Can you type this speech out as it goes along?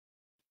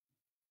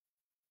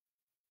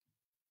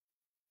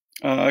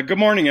Good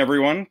morning,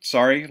 everyone.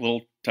 Sorry, a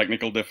little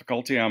technical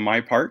difficulty on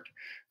my part.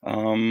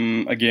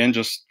 Again,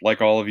 just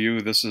like all of you,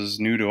 this is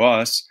new to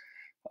us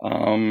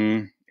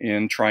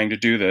in trying to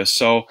do this.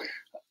 So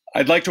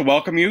I'd like to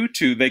welcome you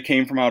to They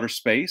Came from Outer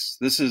Space.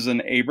 This is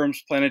an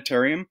Abrams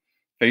Planetarium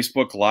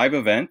Facebook Live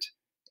event,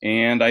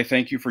 and I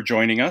thank you for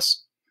joining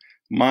us.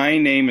 My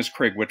name is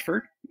Craig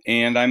Whitford,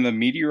 and I'm the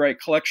Meteorite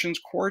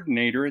Collections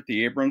Coordinator at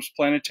the Abrams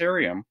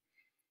Planetarium.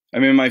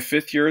 I'm in my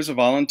 5th year as a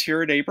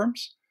volunteer at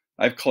Abrams.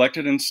 I've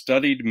collected and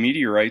studied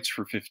meteorites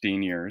for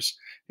 15 years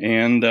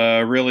and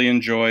really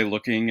enjoy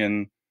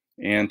looking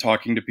and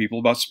talking to people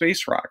about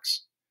space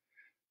rocks.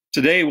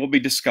 Today we'll be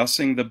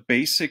discussing the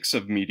basics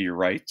of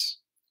meteorites,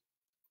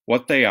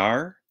 what they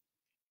are,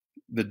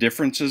 the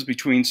differences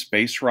between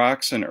space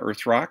rocks and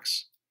Earth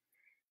rocks,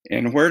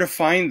 and where to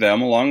find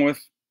them, along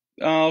with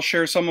I'll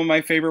share some of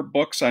my favorite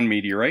books on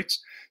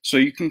meteorites so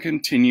you can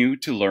continue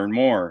to learn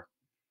more.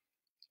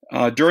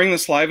 During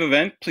this live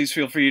event, please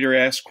feel free to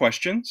ask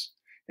questions,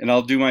 and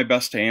I'll do my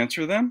best to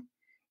answer them.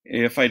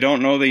 If I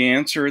don't know the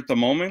answer at the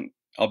moment,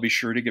 I'll be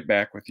sure to get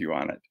back with you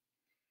on it.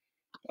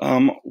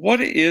 What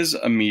is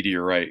a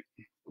meteorite?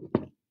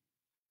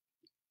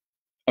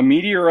 A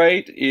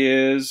meteorite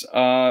is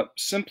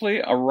simply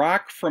a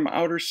rock from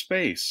outer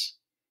space.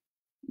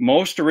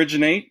 Most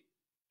originate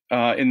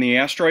in the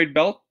asteroid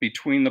belt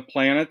between the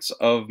planets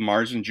of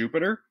Mars and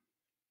Jupiter,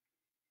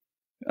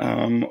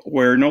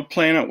 where no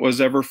planet was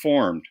ever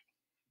formed.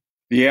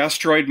 The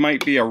asteroid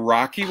might be a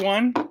rocky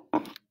one,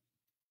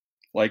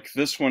 like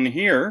this one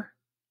here,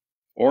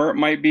 or it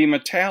might be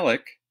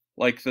metallic,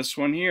 like this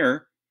one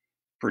here,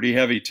 pretty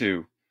heavy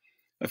too.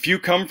 A few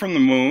come from the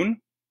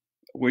moon,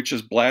 which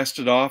has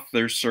blasted off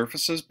their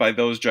surfaces by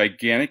those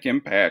gigantic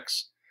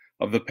impacts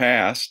of the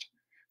past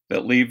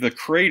that leave the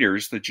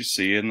craters that you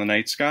see in the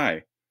night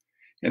sky.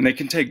 And they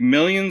can take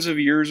millions of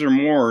years or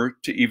more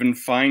to even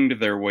find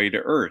their way to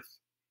Earth.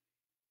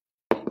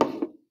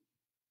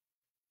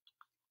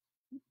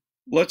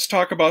 Let's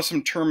talk about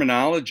some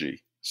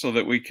terminology so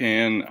that we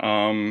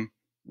can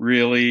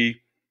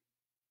really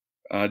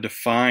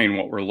define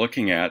what we're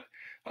looking at.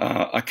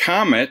 A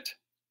comet,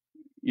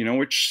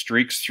 which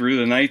streaks through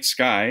the night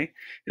sky,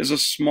 is a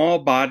small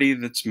body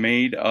that's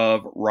made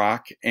of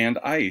rock and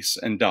ice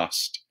and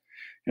dust.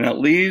 And it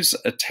leaves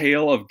a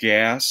tail of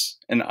gas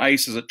and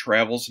ice as it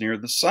travels near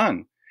the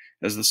sun.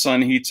 As the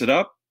sun heats it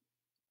up,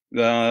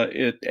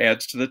 it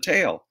adds to the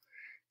tail.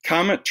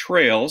 Comet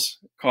trails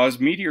cause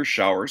meteor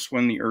showers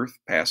when the Earth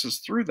passes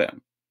through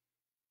them.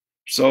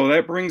 So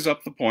that brings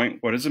up the point,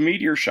 what is a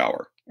meteor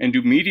shower? And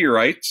do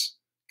meteorites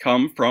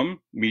come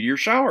from meteor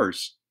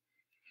showers?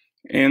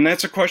 And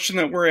that's a question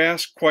that we're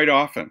asked quite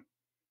often.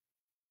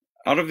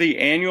 Out of the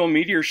annual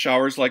meteor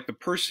showers like the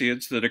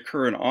Perseids that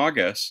occur in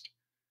August,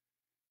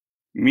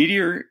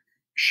 meteor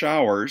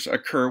showers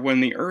occur when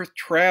the Earth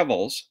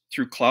travels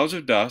through clouds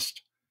of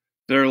dust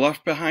that are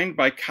left behind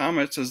by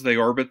comets as they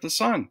orbit the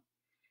sun.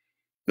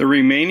 The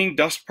remaining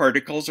dust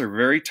particles are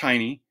very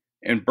tiny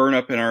and burn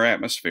up in our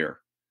atmosphere.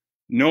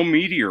 No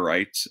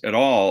meteorites at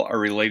all are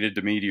related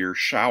to meteor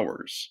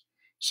showers,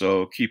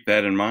 so keep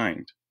that in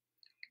mind.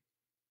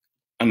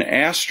 An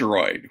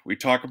asteroid, we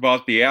talk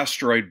about the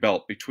asteroid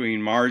belt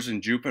between Mars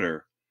and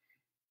Jupiter.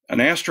 An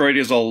asteroid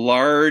is a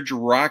large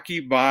rocky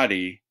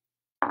body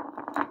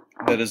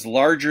that is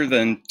larger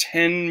than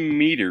 10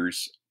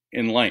 meters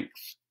in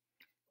length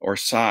or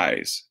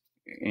size,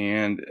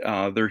 and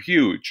they're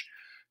huge.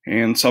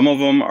 And some of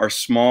them are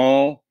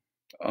small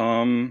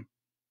planetesimals.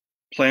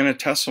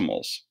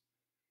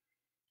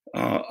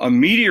 A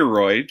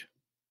meteoroid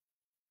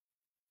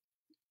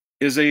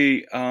is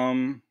a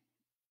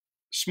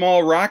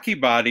small rocky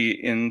body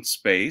in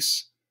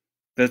space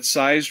that's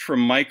sized from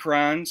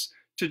microns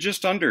to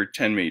just under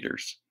 10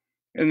 meters.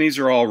 And these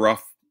are all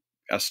rough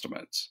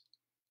estimates.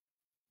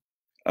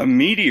 A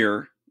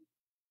meteor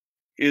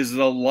is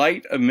the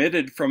light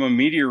emitted from a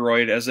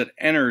meteoroid as it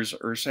enters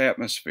Earth's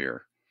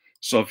atmosphere.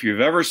 So if you've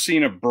ever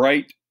seen a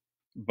bright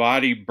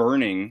body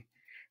burning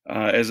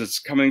as it's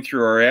coming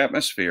through our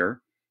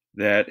atmosphere,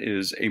 that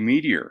is a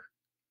meteor.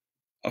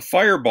 A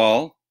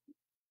fireball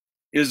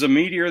is a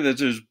meteor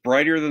that is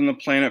brighter than the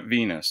planet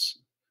Venus.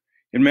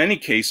 In many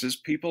cases,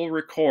 people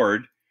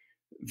record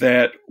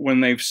that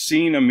when they've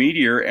seen a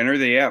meteor enter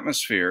the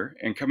atmosphere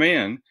and come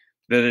in,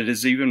 that it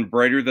is even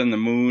brighter than the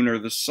moon or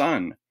the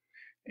sun.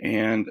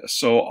 And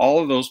so all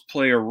of those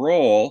play a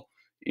role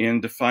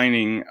in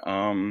defining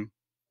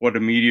what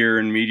a meteor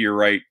and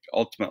meteorite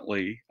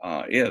ultimately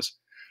is.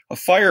 A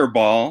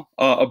fireball,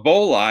 a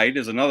bolide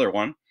is another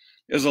one,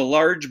 is a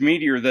large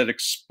meteor that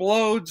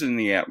explodes in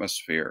the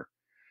atmosphere.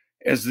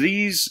 As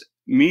these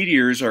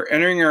meteors are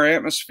entering our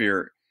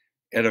atmosphere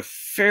at a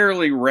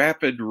fairly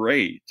rapid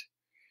rate,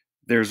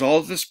 there's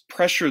all this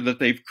pressure that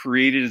they've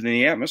created in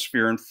the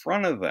atmosphere in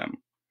front of them.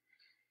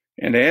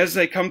 And as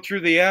they come through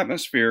the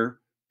atmosphere,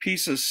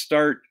 pieces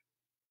start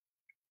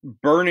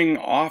burning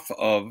off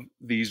of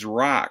these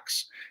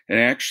rocks, and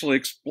actually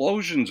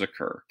explosions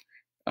occur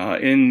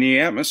in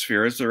the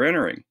atmosphere as they're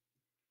entering.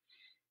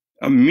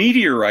 A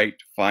meteorite,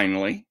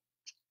 finally,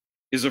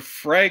 is a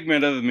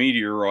fragment of the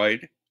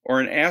meteoroid or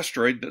an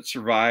asteroid that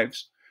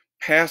survives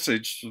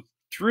passage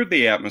through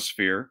the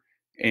atmosphere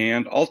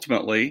and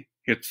ultimately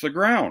hits the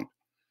ground.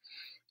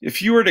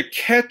 If you were to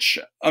catch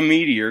a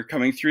meteor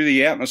coming through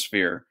the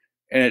atmosphere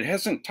and it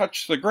hasn't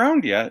touched the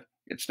ground yet,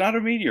 it's not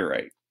a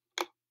meteorite.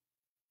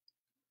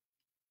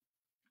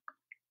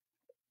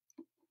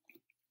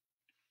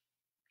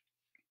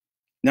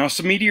 Now,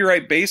 some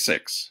meteorite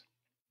basics.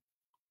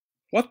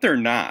 What they're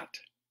not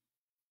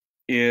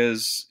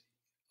is,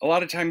 a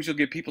lot of times you'll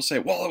get people say,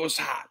 well, it was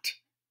hot,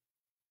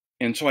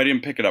 and so I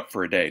didn't pick it up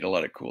for a day to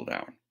let it cool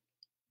down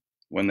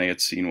when they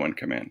had seen one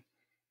come in.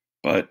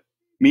 But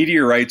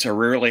meteorites are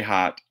rarely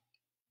hot,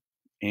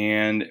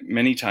 and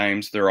many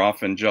times they're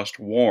often just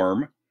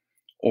warm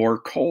or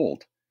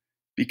cold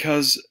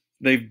because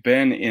they've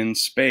been in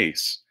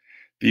space.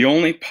 The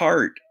only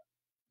part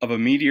of a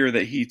meteor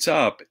that heats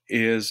up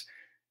is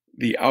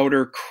the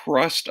outer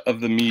crust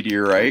of the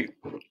meteorite,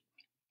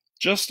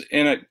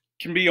 and it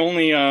can be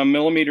only a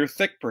millimeter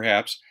thick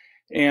perhaps.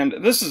 And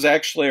this is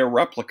actually a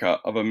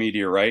replica of a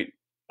meteorite,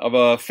 of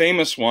a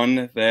famous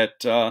one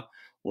that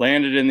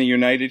landed in the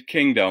United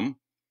Kingdom.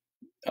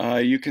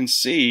 You can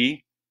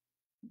see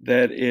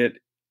that it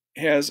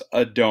has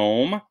a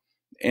dome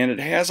and it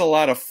has a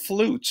lot of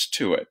flutes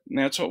to it. And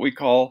that's what we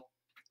call,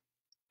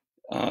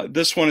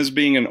 this one as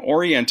being an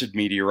oriented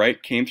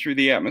meteorite, came through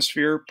the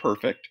atmosphere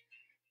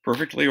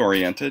perfectly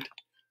oriented,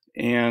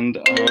 and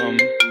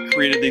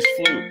created these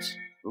flutes.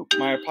 Oops,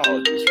 my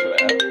apologies for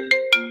that.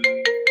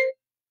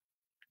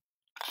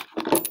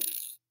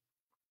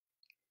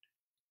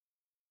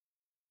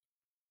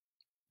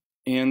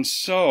 And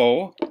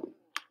so,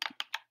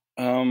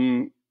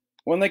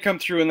 when they come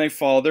through and they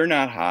fall, they're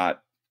not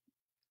hot.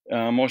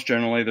 Most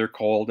generally, they're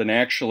cold. And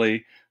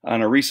actually,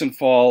 on a recent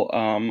fall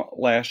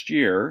last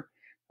year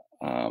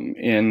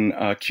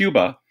in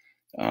Cuba,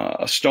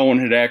 a stone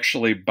had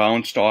actually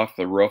bounced off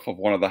the roof of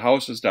one of the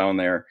houses down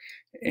there,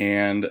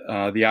 and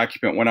the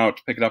occupant went out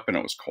to pick it up, and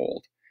it was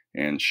cold.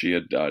 And she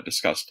had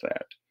discussed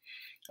that.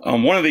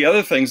 One of the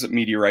other things that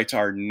meteorites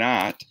are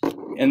not,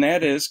 and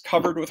that is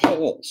covered with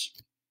holes.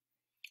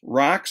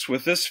 Rocks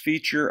with this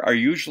feature are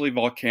usually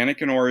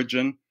volcanic in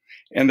origin,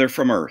 and they're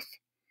from Earth.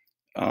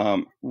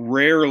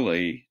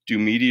 Rarely do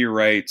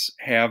meteorites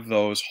have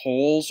those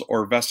holes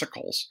or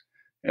vesicles,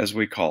 as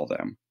we call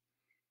them.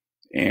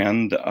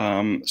 And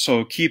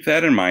so keep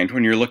that in mind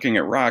when you're looking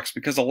at rocks,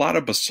 because a lot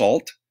of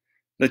basalt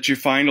that you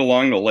find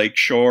along the lake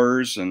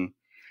shores and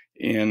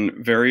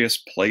in various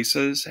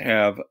places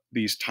have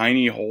these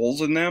tiny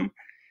holes in them.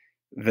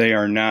 They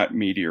are not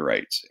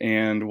meteorites.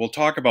 And we'll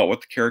talk about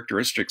what the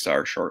characteristics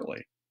are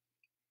shortly.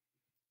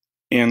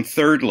 And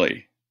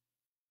thirdly,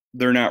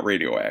 they're not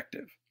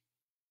radioactive.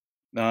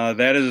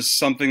 That is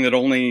something that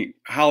only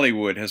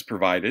Hollywood has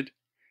provided,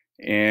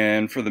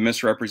 and for the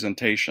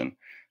misrepresentation.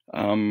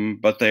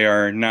 But they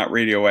are not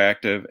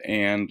radioactive,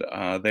 and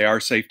they are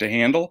safe to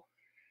handle.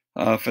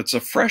 If it's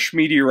a fresh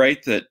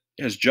meteorite that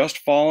has just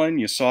fallen,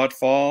 you saw it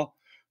fall,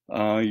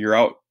 you're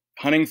out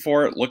hunting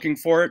for it, looking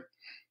for it,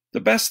 the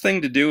best thing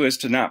to do is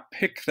to not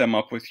pick them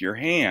up with your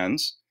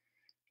hands,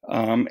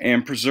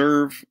 and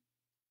preserve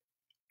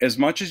as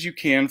much as you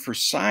can for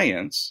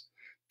science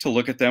to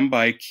look at them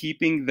by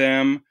keeping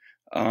them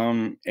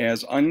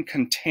as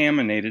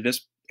uncontaminated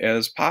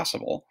as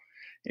possible.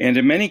 And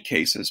in many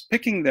cases,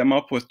 picking them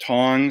up with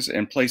tongs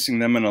and placing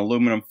them in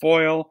aluminum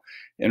foil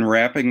and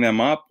wrapping them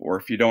up, or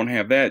if you don't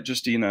have that,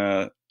 just in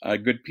a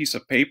good piece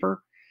of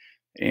paper,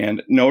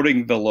 and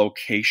noting the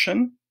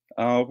location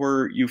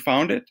where you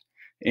found it,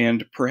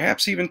 and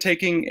perhaps even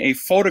taking a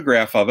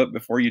photograph of it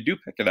before you do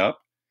pick it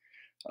up,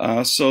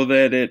 so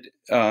that it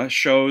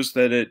shows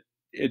that it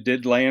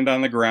did land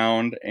on the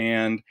ground,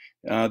 and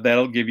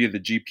that'll give you the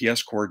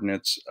GPS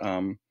coordinates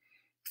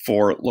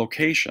for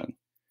location.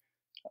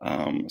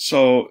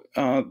 So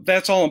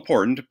that's all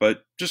important,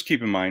 but just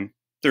keep in mind,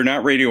 they're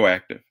not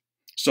radioactive.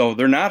 So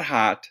they're not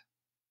hot,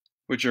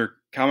 which are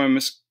common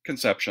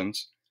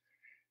misconceptions.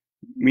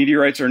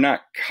 Meteorites are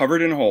not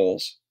covered in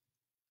holes,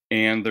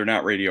 and they're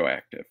not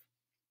radioactive.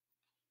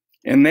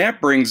 And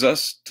that brings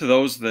us to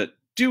those that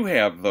do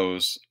have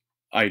those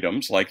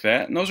items like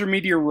that, and those are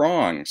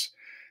meteor-wrongs.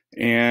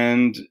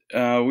 And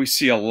we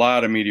see a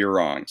lot of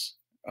meteor-wrongs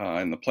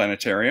in the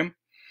planetarium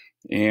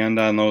and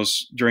on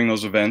during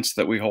those events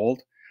that we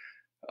hold.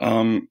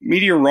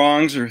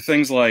 Meteor-wrongs are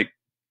things like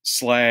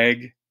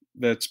slag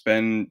that's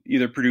been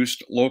either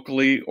produced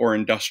locally or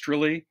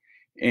industrially,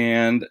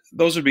 and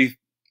those would be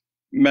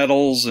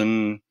metals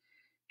and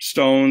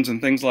stones and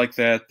things like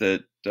that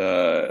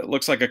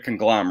looks like a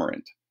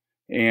conglomerate,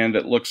 and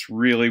it looks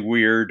really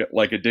weird,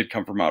 like it did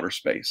come from outer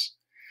space.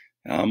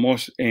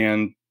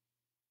 99%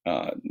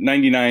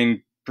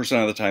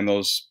 of the time,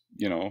 those,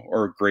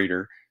 or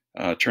greater,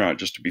 turn out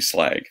just to be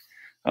slag.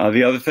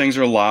 The other things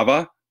are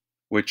lava,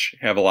 which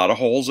have a lot of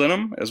holes in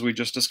them, as we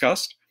just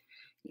discussed,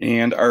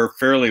 and are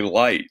fairly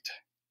light.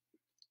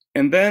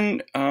 And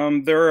then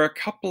there are a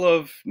couple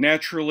of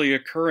naturally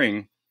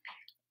occurring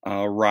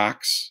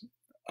rocks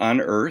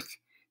on Earth,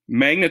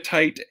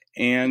 magnetite,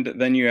 and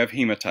then you have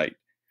hematite.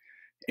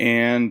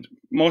 And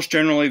most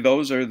generally,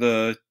 those are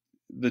the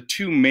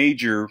two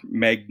major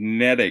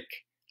magnetic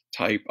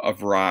type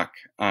of rock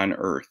on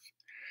Earth.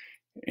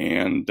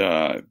 And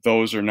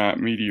those are not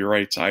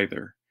meteorites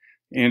either.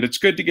 And it's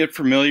good to get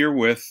familiar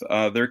with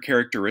their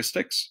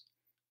characteristics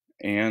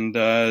and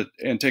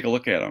take a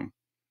look at them.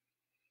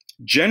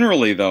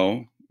 Generally,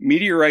 though,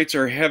 meteorites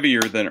are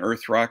heavier than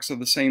Earth rocks of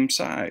the same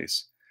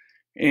size.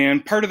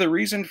 And part of the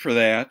reason for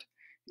that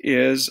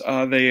is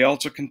they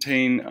also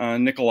contain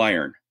nickel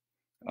iron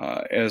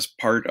as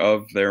part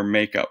of their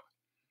makeup.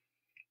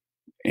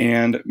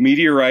 And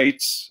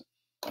meteorites,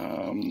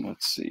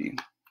 let's see,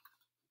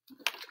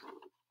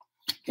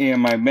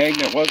 and my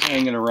magnet was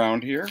hanging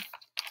around here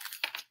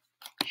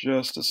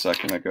just a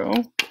second ago.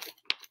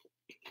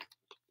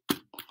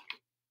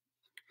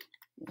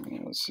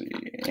 Let's see,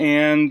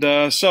 and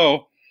oh,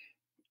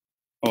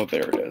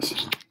 there it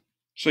is.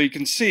 So you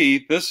can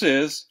see this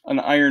is an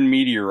iron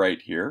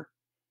meteorite here,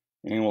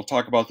 and we'll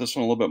talk about this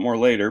one a little bit more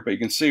later, but you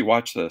can see,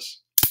 watch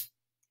this.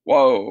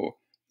 Whoa,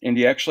 and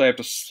you actually have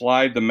to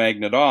slide the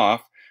magnet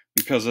off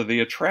because of the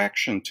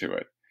attraction to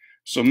it.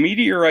 So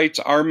meteorites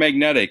are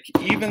magnetic.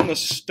 Even the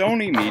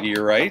stony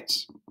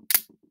meteorites,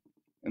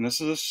 and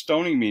this is a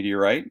stony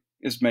meteorite,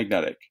 is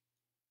magnetic.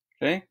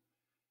 Okay?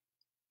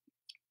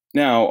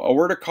 Now, a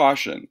word of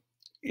caution.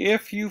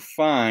 If you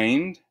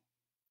find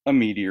a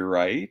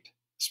meteorite,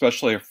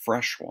 especially a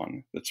fresh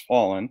one that's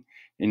fallen,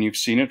 and you've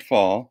seen it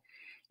fall,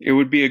 it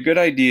would be a good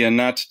idea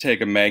not to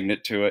take a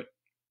magnet to it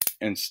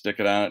and stick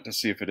it on it to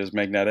see if it is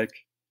magnetic.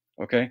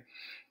 Okay?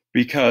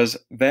 Because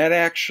that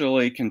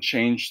actually can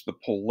change the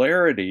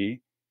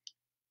polarity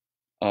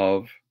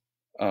of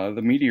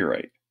the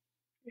meteorite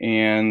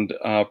and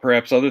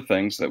perhaps other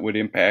things that would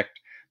impact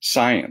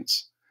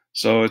science.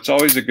 So it's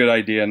always a good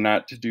idea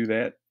not to do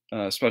that,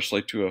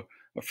 especially to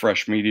a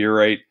fresh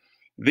meteorite.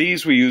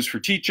 These we use for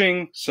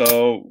teaching,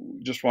 so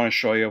just want to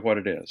show you what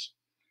it is.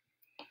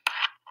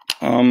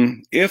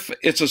 If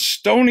it's a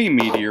stony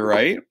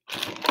meteorite,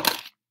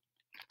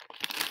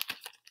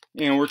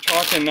 and we're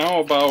talking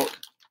now about,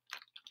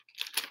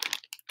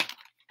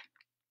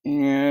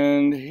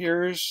 and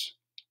here's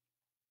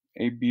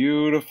a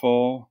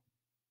beautiful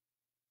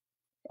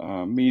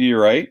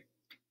meteorite,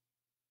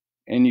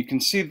 and you can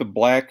see the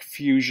black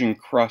fusion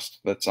crust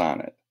that's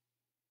on it,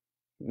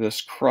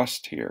 this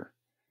crust here,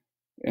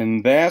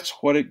 and that's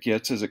what it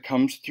gets as it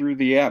comes through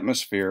the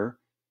atmosphere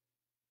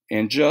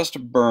and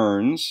just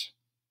burns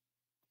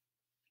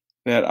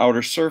that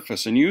outer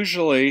surface, and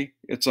usually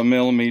it's a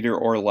millimeter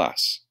or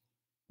less.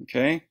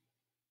 Okay,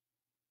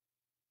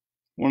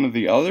 one of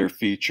the other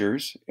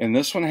features, and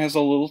this one has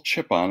a little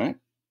chip on it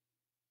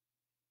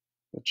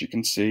that you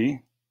can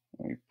see.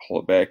 Let me pull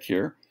it back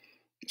here.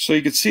 So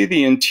you can see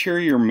the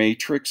interior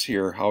matrix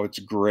here, how it's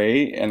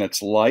gray and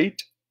it's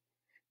light.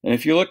 And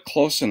if you look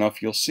close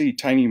enough, you'll see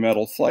tiny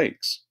metal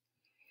flakes.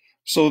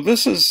 So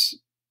this is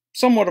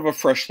somewhat of a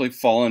freshly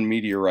fallen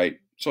meteorite.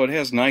 So it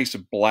has nice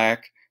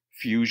black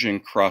fusion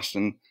crust,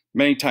 and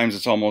many times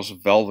it's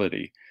almost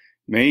velvety.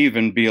 May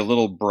even be a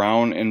little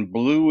brown and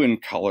blue in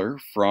color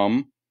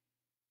from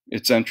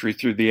its entry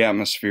through the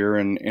atmosphere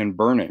and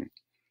burning.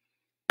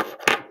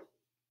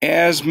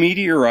 As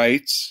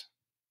meteorites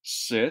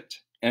sit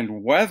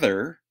and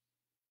weather,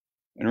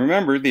 and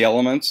remember the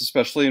elements,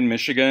 especially in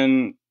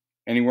Michigan,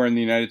 anywhere in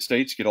the United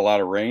States, get a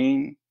lot of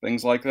rain,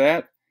 things like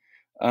that.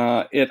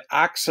 It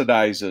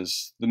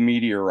oxidizes the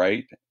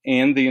meteorite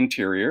and the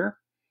interior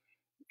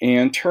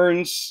and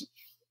turns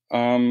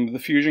the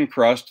fusion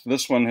crust.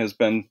 This one has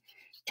been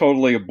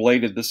totally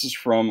ablated. This is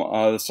from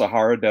the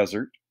Sahara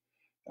Desert,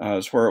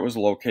 is where it was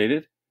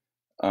located.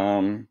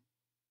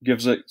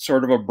 Gives it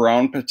sort of a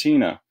brown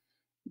patina.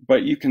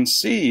 But you can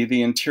see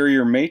the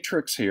interior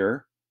matrix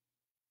here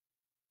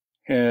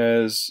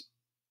has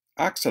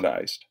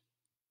oxidized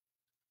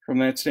from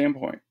that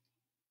standpoint.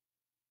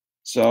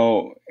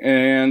 So,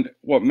 and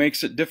what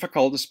makes it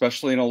difficult,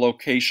 especially in a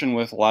location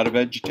with a lot of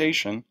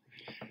vegetation,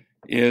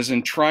 is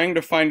in trying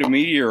to find a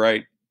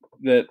meteorite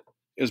that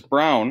is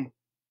brown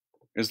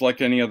is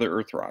like any other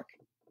earth rock.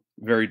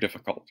 Very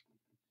difficult.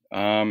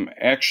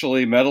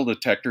 Actually, metal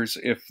detectors,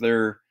 if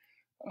they're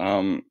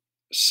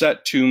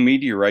set to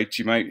meteorites,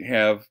 you might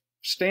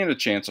stand a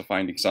chance of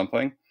finding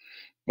something,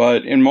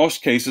 but in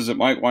most cases it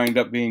might wind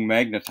up being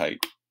magnetite.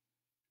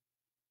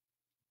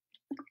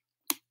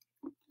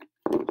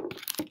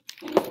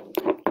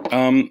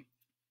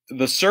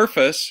 The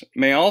surface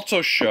may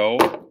also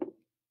show,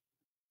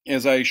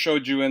 as I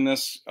showed you in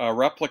this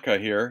replica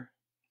here,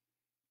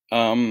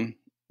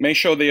 may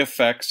show the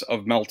effects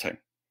of melting,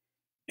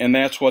 and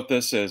that's what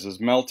this is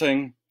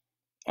melting.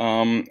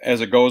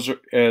 As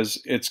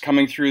it's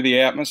coming through the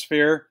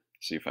atmosphere.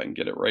 See if I can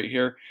get it right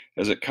here.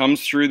 As it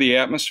comes through the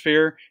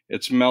atmosphere,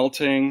 it's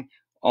melting.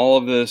 All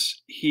of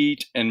this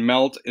heat and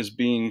melt is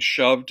being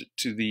shoved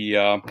to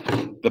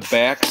the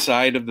back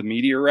side of the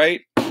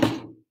meteorite.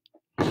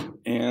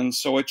 And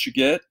so what you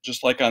get,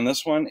 just like on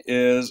this one,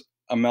 is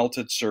a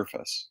melted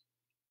surface.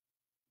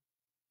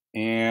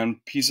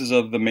 And pieces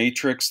of the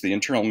matrix, the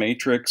internal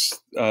matrix,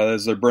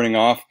 as they're burning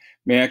off,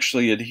 may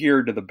actually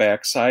adhere to the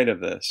back side of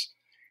this.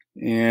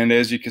 And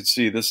as you can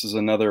see, this is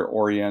another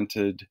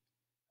oriented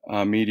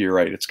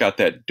meteorite. It's got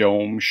that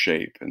dome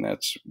shape, and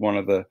that's one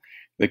of the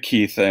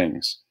key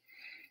things.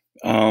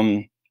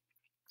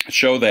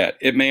 Show that.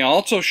 It may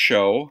also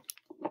show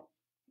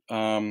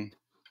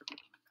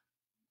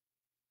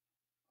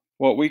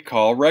what we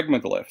call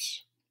regmaglyphs,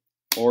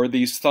 or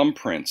these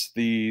thumbprints,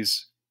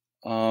 these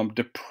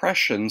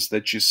depressions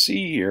that you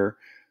see here,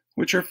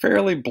 which are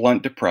fairly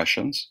blunt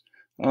depressions,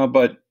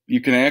 but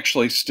you can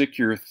actually stick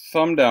your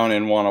thumb down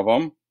in one of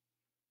them,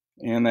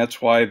 and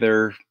that's why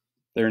they're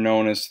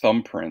known as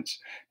thumbprints.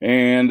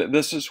 And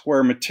this is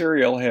where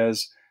material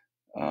has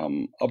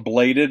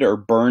ablated or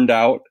burned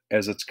out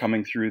as it's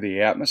coming through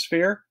the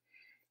atmosphere.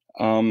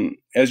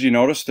 As you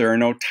notice, there are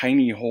no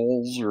tiny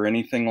holes or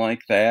anything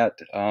like that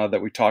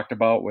that we talked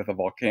about with a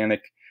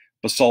volcanic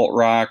basalt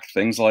rock,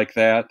 things like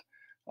that.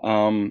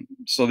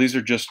 So these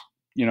are just,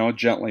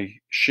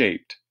 gently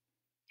shaped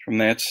from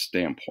that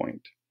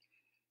standpoint.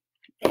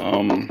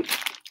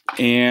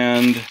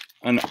 And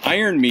an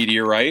iron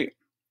meteorite,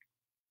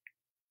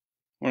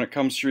 when it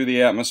comes through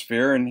the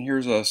atmosphere, and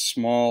here's a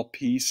small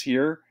piece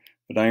here,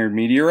 an iron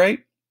meteorite,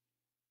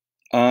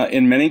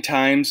 and many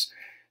times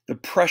the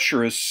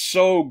pressure is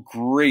so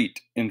great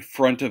in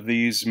front of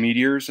these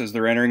meteors as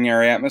they're entering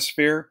our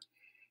atmosphere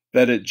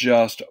that it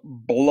just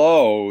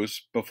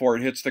blows, before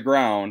it hits the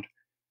ground,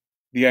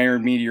 the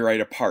iron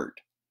meteorite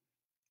apart.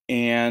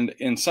 And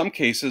in some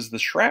cases, the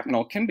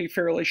shrapnel can be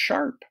fairly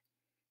sharp,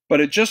 but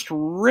it just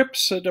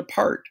rips it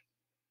apart.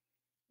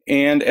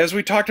 And as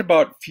we talked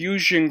about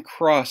fusion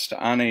crust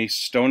on a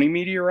stony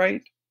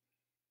meteorite,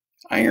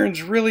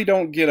 irons really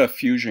don't get a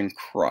fusion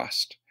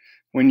crust.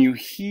 When you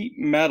heat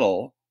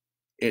metal,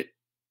 it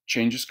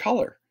changes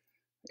color.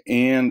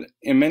 And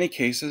in many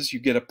cases, you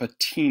get a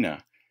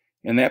patina.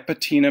 And that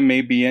patina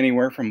may be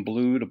anywhere from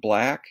blue to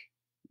black,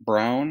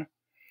 brown,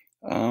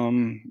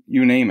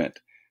 you name it.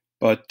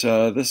 But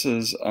this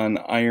is an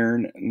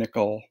iron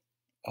nickel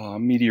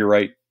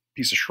meteorite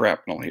piece of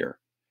shrapnel here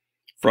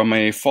from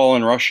a fall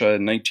in Russia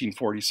in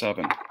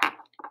 1947.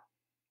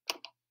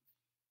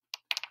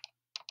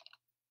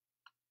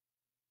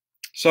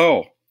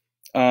 So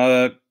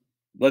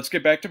let's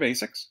get back to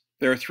basics.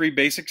 There are three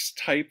basic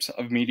types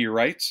of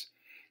meteorites.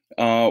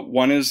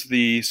 One is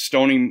the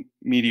stony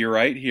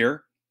meteorite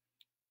here.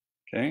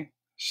 Okay,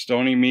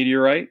 stony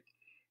meteorite.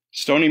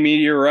 Stony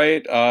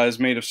meteorite is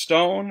made of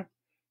stone,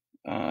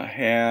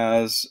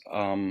 has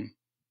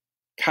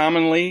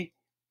commonly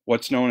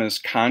what's known as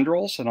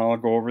chondrules, and I'll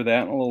go over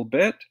that in a little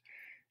bit.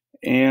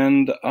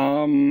 And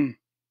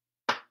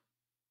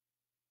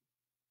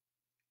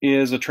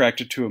is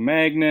attracted to a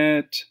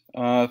magnet,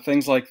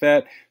 things like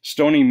that.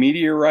 Stony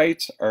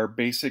meteorites are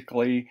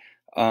basically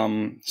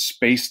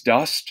space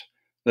dust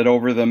that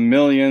over the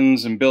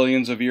millions and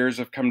billions of years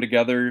have come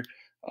together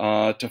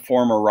to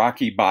form a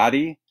rocky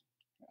body,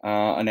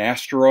 an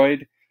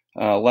asteroid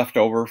left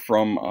over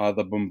from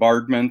the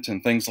bombardment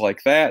and things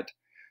like that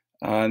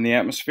in the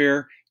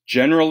atmosphere.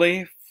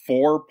 Generally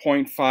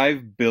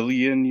 4.5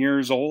 billion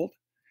years old,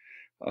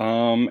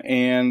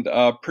 and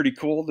pretty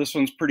cool. This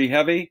one's pretty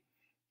heavy.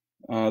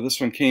 This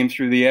one came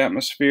through the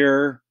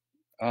atmosphere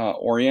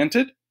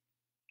oriented,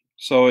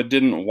 so it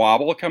didn't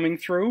wobble coming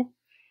through.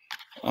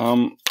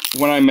 When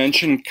I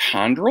mention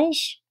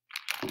chondrules,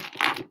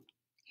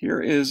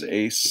 here is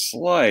a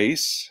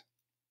slice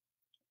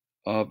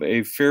of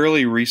a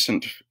fairly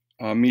recent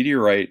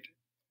meteorite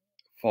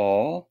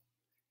fall.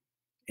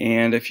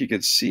 And if you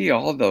could see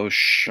all those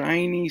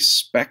shiny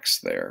specks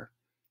there,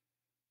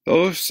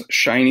 those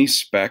shiny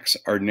specks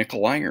are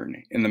nickel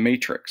iron in the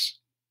matrix,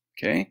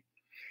 okay?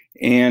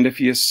 And if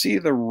you see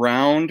the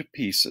round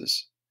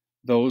pieces,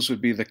 those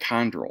would be the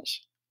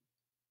chondrules.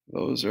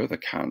 Those are the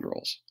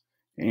chondrules.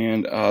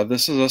 And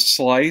this is a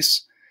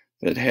slice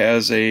that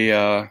has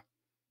a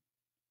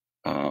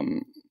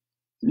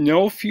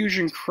no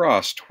fusion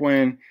crust.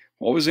 What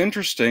was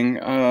interesting,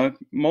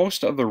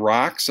 most of the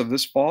rocks of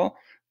this fall,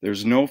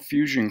 there's no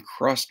fusion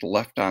crust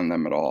left on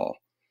them at all.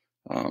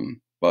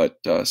 But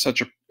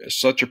such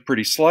a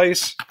pretty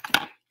slice.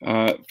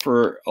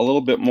 For a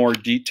little bit more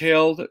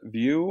detailed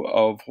view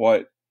of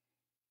what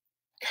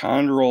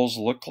chondrules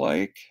look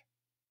like,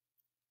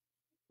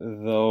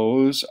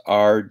 those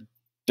are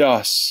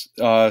dust,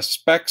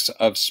 specks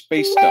of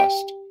space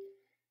dust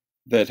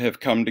that have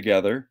come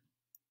together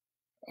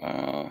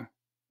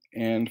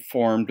and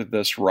formed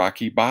this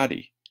rocky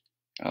body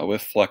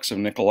with flecks of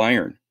nickel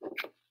iron.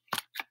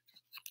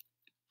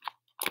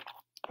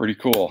 Pretty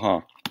cool,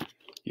 huh?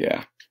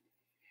 Yeah.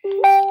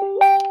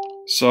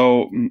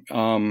 So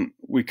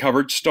we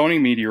covered stony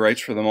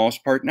meteorites for the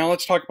most part. Now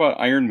let's talk about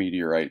iron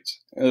meteorites.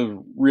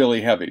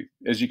 Really heavy.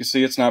 As you can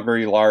see, it's not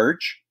very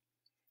large.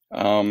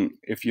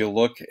 If you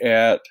look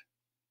at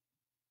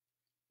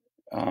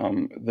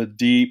the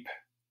deep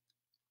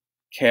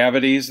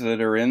cavities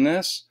that are in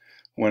this,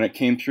 when it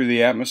came through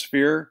the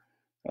atmosphere,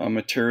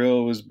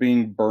 material was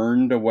being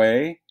burned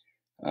away.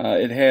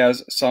 It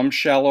has some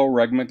shallow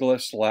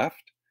regmaglyphs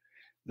left.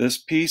 This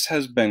piece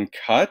has been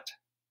cut.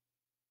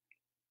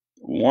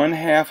 One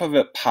half of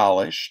it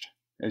polished,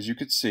 as you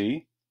could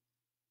see,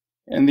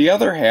 and the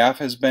other half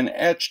has been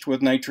etched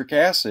with nitric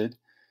acid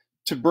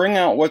to bring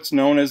out what's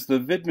known as the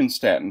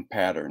Wittgenstein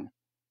pattern.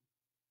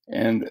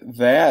 And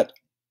that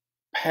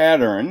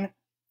pattern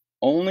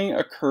only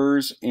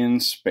occurs in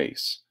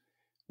space.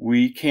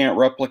 We can't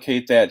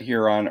replicate that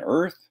here on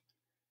Earth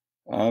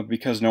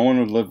because no one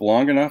would live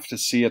long enough to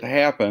see it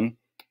happen.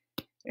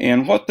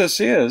 And what this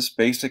is,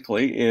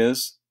 basically,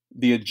 is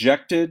the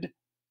ejected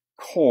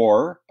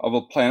core of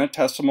a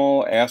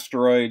planetesimal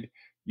asteroid,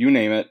 you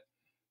name it,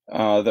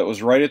 that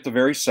was right at the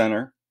very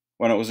center.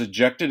 When it was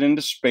ejected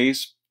into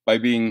space by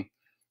being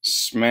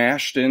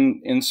smashed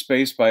in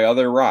space by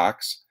other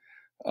rocks,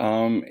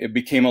 it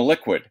became a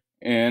liquid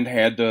and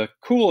had to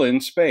cool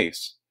in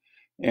space.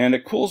 And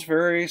it cools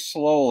very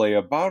slowly,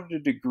 about a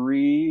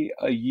degree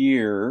a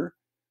year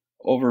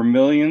over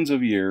millions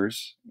of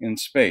years in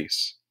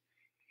space.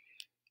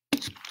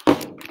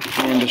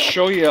 And to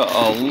show you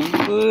a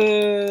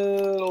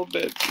little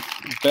bit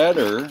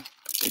better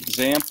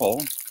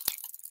example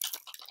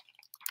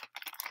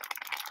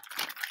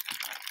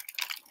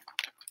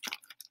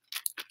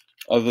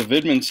of the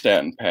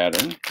Wittgenstein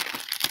pattern,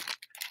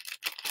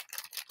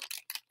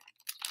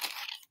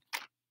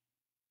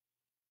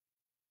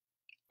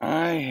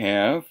 I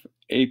have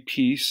a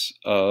piece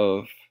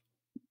of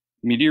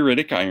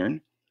meteoritic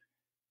iron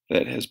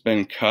that has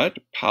been cut,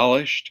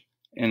 polished,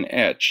 and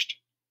etched.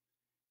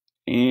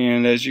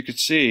 And as you could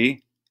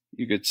see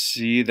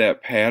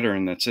that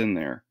pattern that's in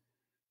there.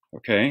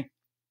 Okay?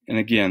 And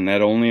again,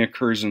 that only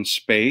occurs in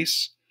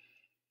space.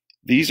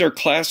 These are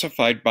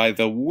classified by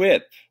the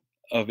width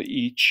of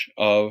each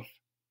of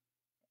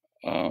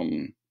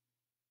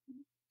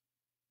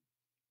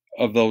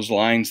those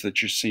lines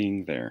that you're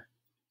seeing there.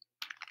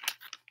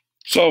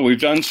 So we've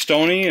done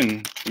stony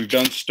and we've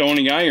done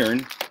stony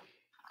iron,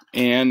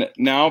 and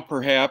now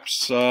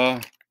perhaps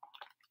one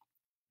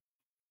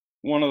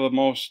of the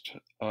most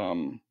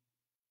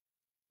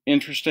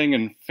interesting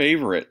and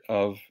favorite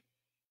of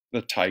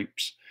the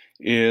types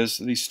is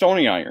the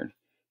stony iron,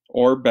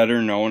 or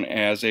better known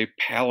as a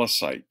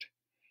palisite.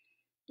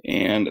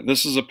 And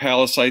this is a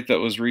palisite that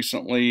was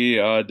recently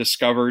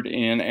discovered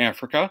in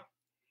Africa.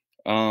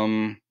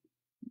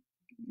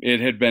 It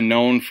had been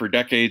known for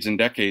decades and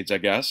decades, I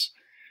guess,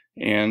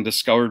 and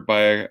discovered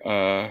by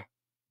a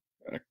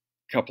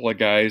couple of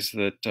guys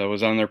that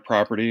was on their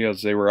property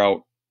as they were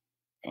out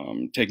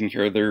taking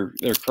care of their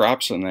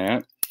crops and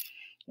that.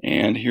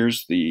 And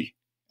here's the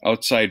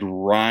outside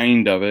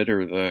rind of it,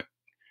 or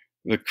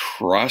the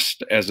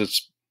crust as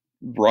it's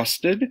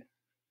rusted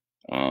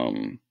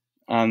on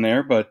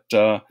there. But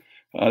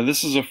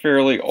this is a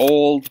fairly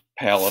old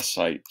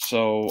palisite,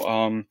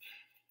 so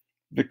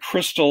the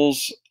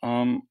crystals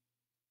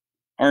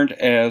aren't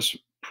as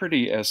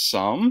pretty as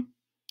some.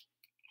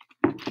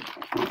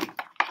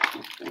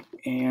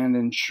 And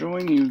in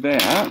showing you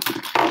that,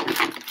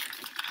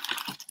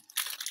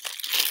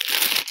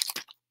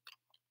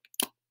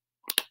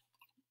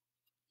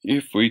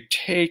 if we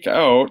take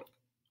out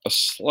a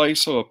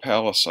slice of a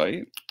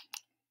palisite,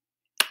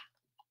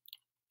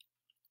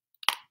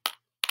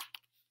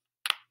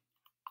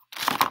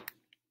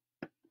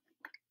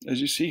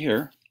 as you see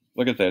here,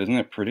 look at that, isn't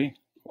that pretty?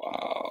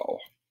 Wow.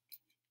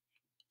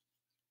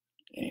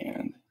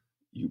 And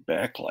you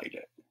backlight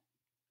it.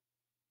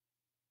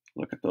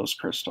 Look at those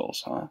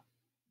crystals, huh?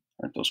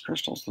 Aren't those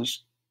crystals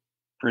this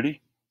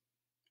pretty?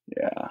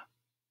 Yeah.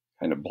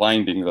 Kind of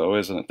blinding though,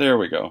 isn't it? There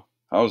we go.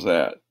 How's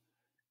that?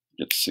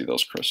 Get to see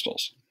those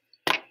crystals.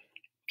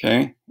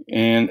 Okay,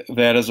 and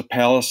that is a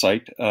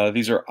palisite.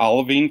 These are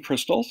olivine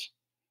crystals,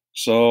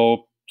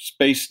 so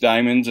space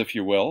diamonds, if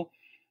you will.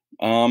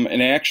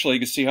 And actually,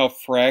 you can see how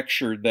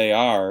fractured they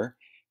are.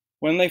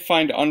 When they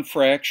find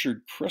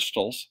unfractured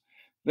crystals,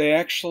 they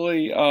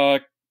actually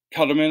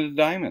cut them into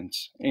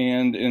diamonds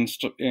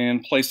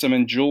and place them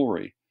in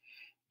jewelry.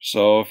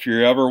 So if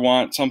you ever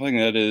want something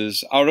that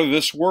is out of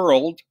this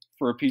world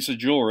for a piece of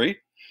jewelry,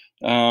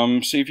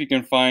 see if you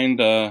can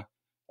find a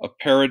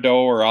peridot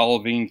or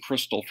olivine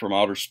crystal from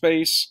outer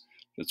space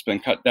that's been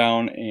cut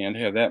down and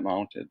have that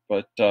mounted.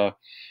 But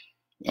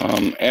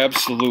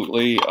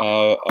absolutely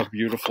a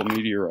beautiful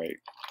meteorite.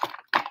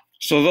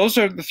 So those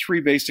are the three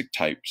basic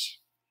types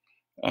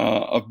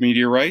of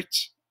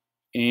meteorites.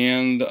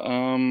 And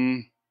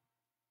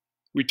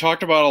we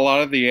talked about a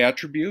lot of the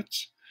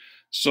attributes.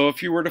 So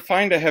if you were to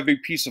find a heavy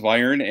piece of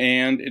iron,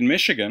 and in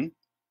Michigan,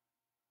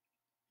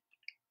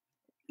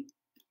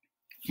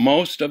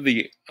 most of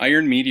the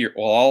iron meteor,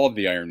 well, all of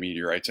the iron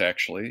meteorites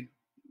actually,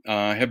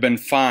 have been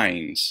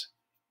finds.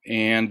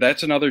 And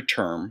that's another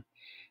term.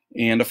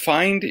 And a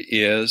find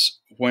is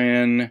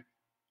when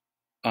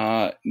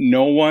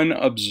no one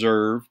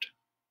observed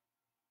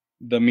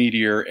the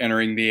meteor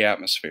entering the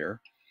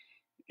atmosphere,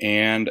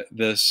 and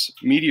this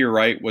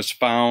meteorite was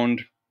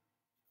found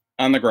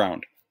on the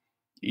ground,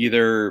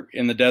 either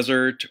in the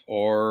desert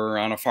or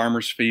on a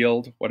farmer's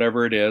field,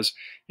 whatever it is.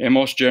 And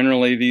most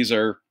generally, these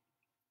are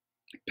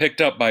picked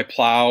up by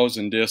plows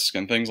and discs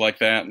and things like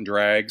that and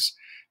drags.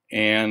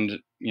 And,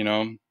 you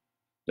know,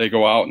 they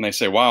go out and they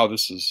say, wow,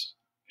 this is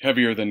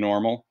heavier than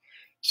normal.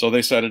 So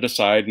they set it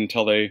aside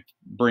until they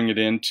bring it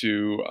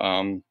into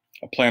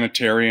a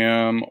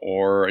planetarium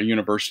or a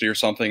university or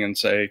something and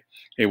say,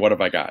 hey, what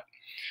have I got?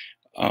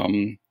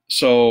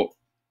 So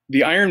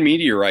the iron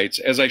meteorites,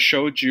 as I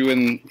showed you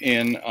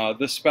in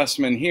this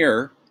specimen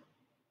here,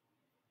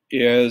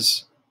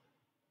 is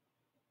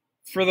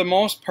for the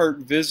most part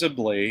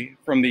visibly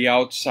from the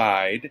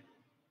outside.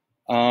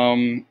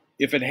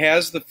 If it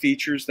has the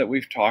features that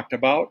we've talked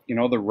about, you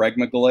know, the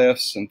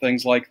regmaglyphs and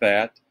things like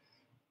that,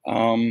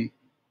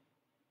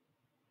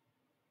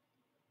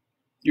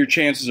 your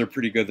chances are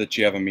pretty good that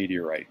you have a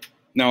meteorite.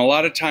 Now, a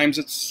lot of times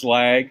it's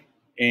slag,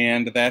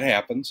 and that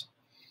happens.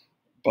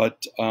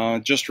 But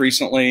just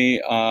recently,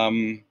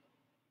 the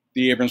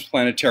Abrams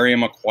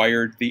Planetarium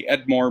acquired the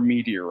Edmore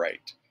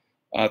meteorite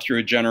through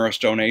a generous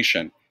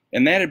donation.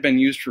 And that had been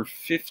used for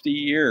 50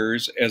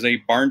 years as a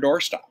barn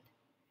door stop.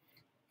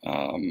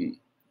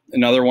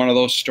 Another one of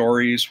those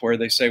stories where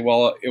they say,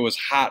 well, it was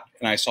hot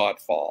and I saw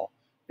it fall.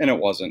 And it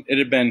wasn't. It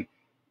had been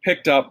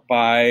picked up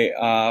by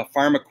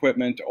farm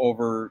equipment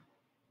over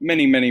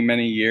many, many,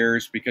 many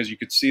years because you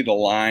could see the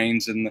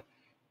lines in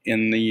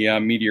the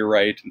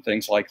meteorite and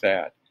things like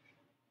that.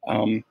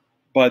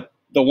 But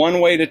the one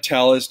way to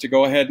tell is to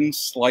go ahead and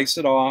slice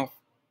it off,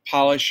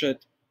 polish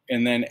it,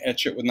 and then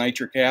etch it with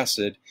nitric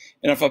acid.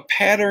 And if a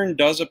pattern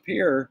does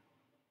appear,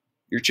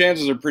 your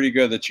chances are pretty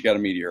good that you got a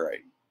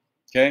meteorite.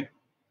 Okay?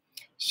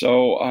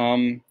 So,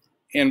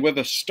 and with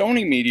a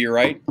stony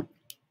meteorite,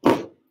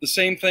 the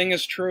same thing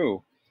is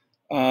true.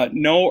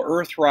 No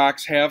Earth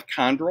rocks have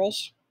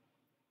chondrules,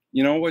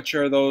 you know, which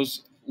are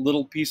those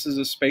little pieces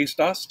of space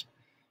dust,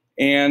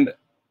 and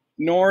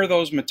nor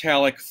those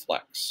metallic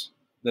flecks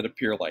that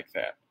appear like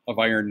that of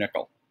iron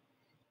nickel.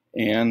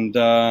 And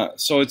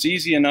so it's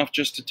easy enough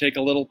just to take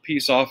a little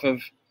piece off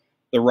of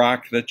the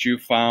rock that you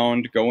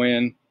found, go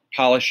in,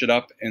 polish it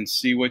up, and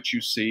see what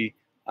you see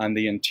on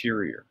the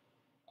interior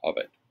of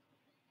it.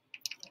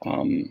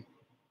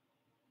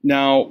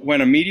 Now,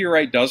 when a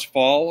meteorite does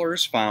fall or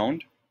is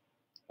found,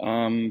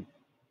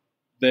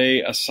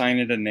 they assign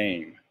it a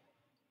name.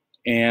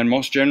 And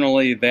most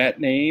generally, that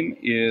name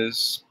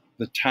is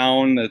the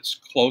town that's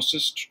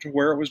closest to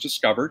where it was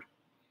discovered,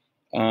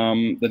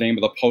 the name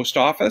of the post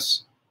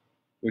office,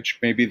 which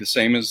may be the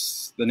same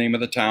as the name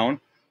of the town,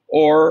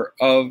 or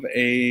of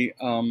a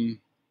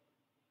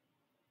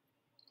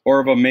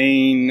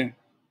main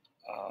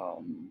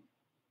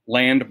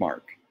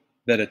landmark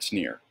that it's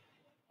near.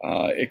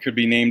 It could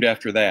be named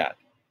after that.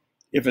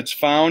 If it's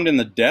found in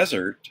the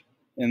desert,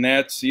 and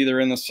that's either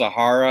in the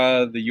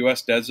Sahara, the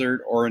U.S.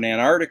 desert, or in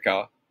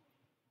Antarctica,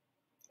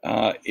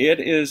 it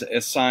is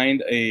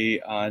assigned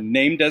a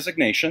name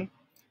designation.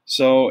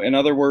 So, in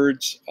other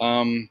words,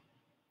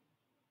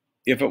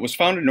 if it was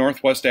found in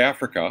Northwest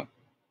Africa,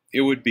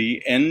 it would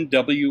be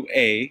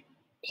NWA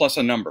plus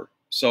a number.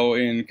 So,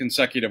 in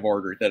consecutive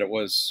order that it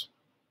was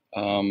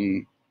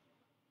turned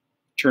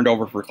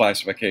over for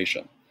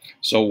classification.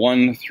 So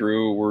 1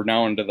 through, we're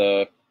now into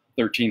the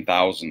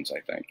 13,000s, I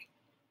think,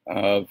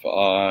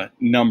 of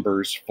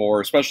numbers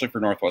for, especially for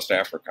Northwest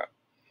Africa,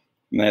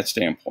 from that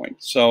standpoint.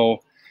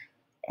 So,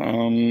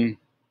 and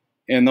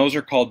those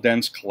are called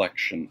dense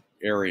collection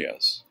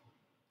areas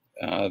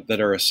that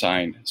are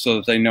assigned, so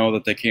that they know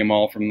that they came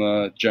all from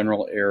the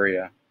general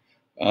area.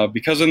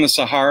 Because in the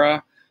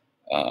Sahara,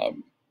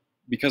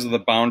 because of the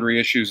boundary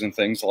issues and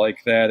things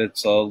like that,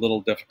 it's a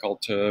little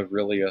difficult to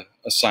really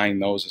assign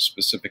those a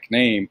specific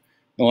name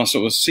unless it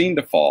was seen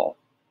to fall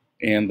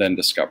and then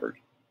discovered.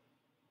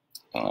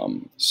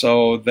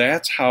 So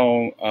that's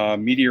how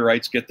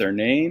meteorites get their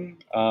name.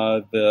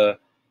 The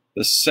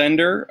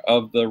sender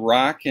of the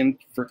rock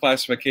for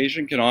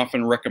classification can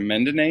often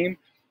recommend a name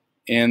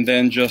and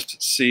then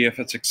just see if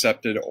it's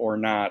accepted or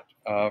not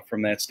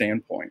from that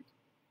standpoint.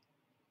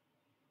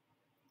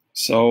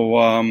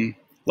 So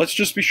let's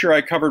just be sure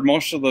I covered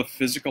most of the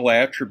physical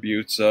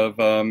attributes of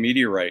a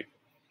meteorite.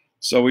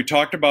 So we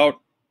talked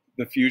about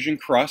the fusion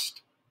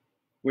crust,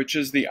 which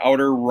is the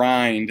outer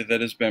rind that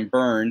has been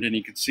burned, and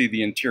you can see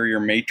the interior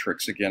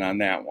matrix again on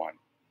that one.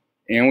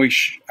 And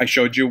I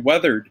showed you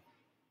weathered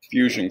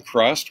fusion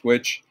crust,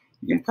 which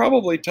you can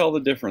probably tell the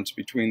difference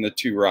between the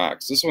two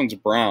rocks. This one's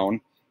brown,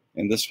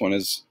 and this one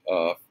is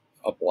a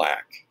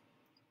black.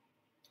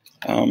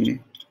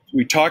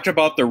 We talked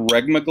about the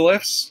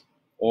regmaglyphs,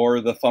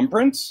 or the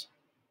thumbprints.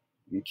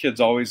 And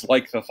kids always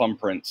like the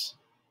thumbprints.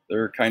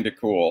 They're kind of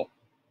cool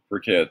for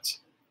kids.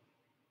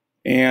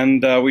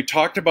 And we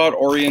talked about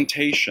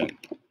orientation.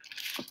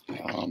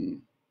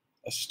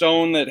 A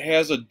stone that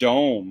has a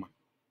dome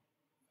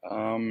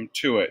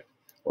to it,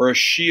 or a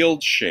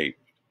shield shape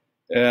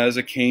as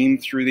it came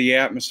through the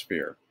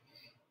atmosphere.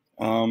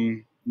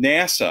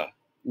 NASA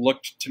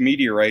looked to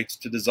meteorites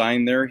to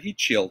design their heat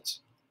shields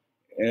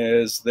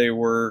as they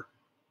were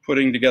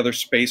putting together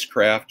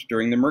spacecraft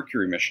during the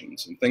Mercury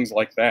missions and things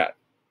like that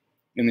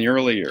in the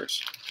early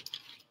years.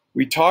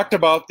 We talked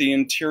about the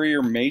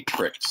interior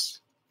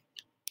matrix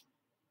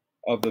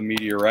of the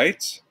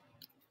meteorites.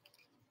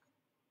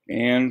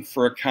 And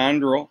for a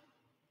chondrule,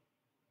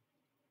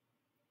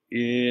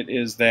 it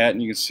is that,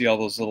 and you can see all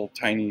those little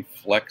tiny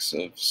flecks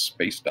of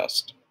space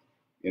dust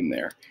in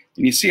there.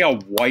 And you see how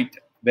white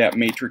that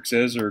matrix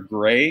is, or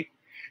gray?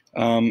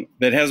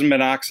 That hasn't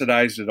been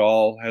oxidized at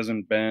all,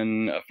 hasn't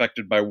been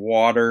affected by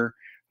water,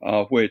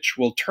 which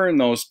will turn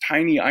those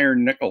tiny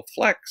iron nickel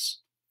flecks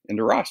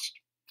into rust.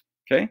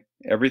 Okay,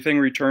 everything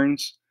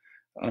returns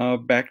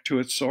back to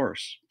its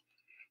source.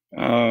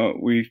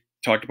 We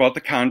talked about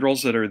the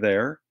chondrules that are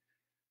there,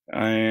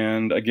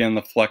 and again,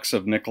 the flecks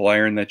of nickel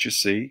iron that you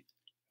see.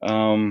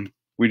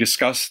 We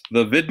discussed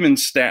the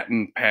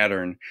Widmanstätten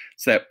pattern.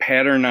 It's that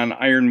pattern on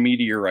iron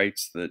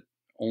meteorites that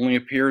only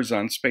appears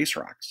on space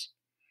rocks.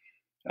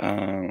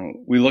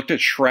 We looked at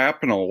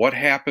shrapnel. What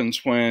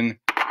happens when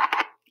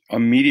a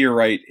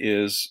meteorite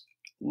is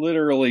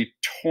literally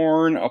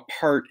torn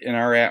apart in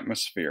our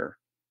atmosphere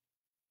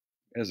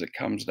as it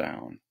comes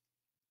down?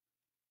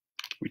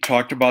 We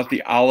talked about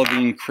the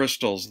olivine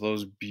crystals,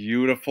 those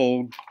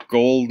beautiful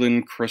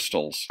golden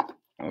crystals,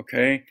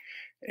 okay?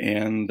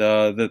 And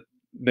that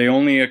they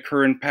only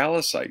occur in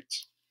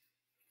pallasites.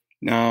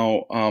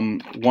 Now,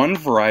 one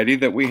variety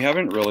that we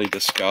haven't really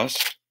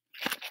discussed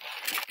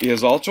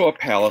is also a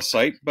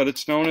pallasite, but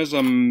it's known as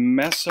a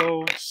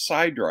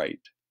mesosiderite.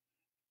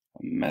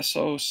 A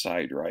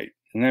mesosiderite.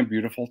 Isn't that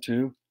beautiful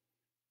too?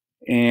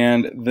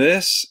 And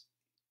this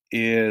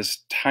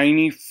is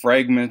tiny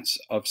fragments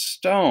of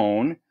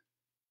stone,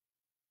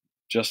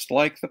 just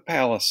like the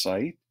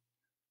pallasite,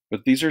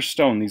 but these are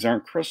stone, these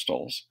aren't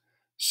crystals.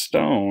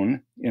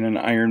 Stone in an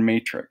iron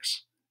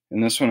matrix.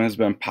 And this one has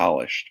been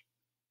polished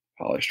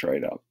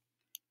right up.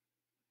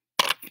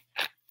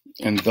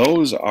 And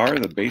those are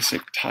the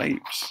basic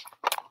types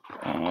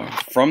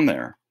from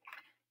there.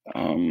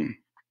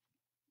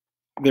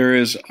 There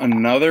is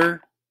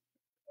another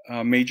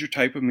major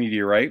type of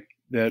meteorite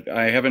that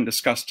I haven't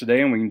discussed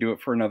today, and we can do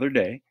it for another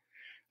day.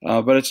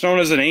 But it's known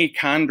as an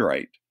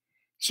achondrite.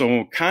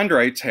 So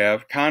chondrites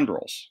have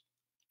chondrules.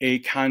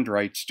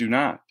 Achondrites do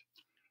not.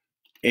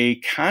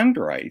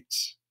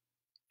 Achondrites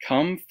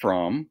come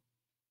from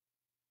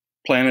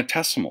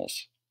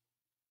planetesimals,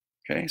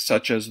 okay,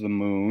 such as the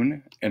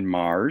Moon and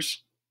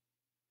Mars,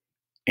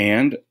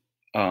 and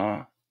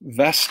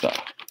Vesta,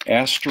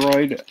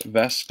 asteroid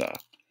Vesta.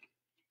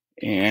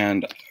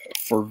 And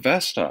for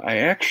Vesta, I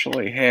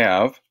actually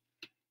have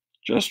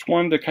just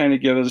one to kind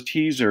of give as a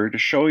teaser to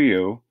show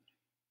you,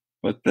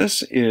 but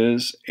this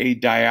is a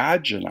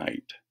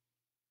diagonite,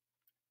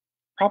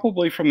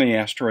 probably from the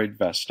asteroid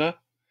Vesta.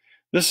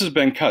 This has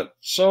been cut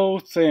so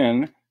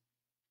thin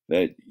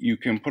that you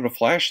can put a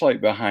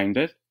flashlight behind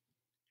it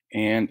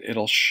and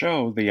it'll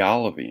show the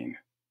olivine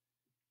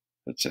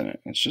that's in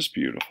it. It's just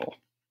beautiful.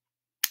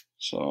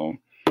 So,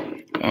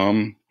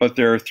 but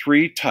there are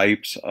three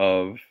types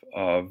of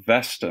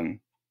Vestan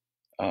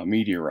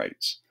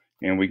meteorites,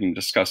 and we can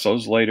discuss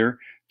those later,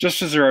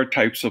 just as there are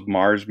types of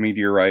Mars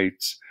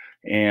meteorites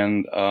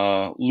and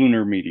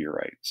lunar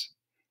meteorites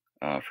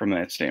from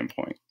that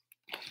standpoint.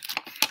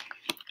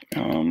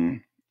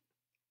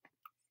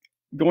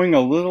 Going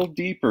a little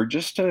deeper,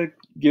 just to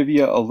give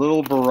you a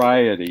little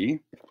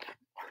variety,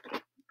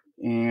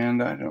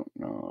 and I don't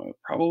know,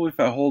 probably if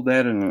I hold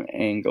that at an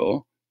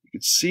angle, you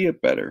could see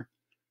it better.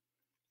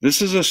 This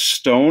is a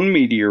stone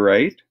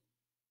meteorite,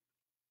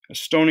 a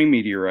stony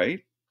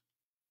meteorite,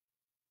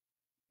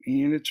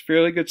 and it's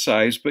fairly good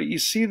size, but you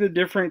see the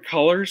different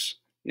colors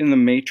in the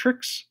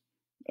matrix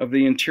of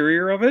the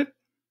interior of it?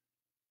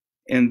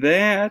 And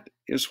that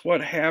is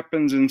what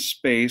happens in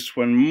space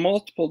when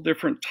multiple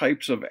different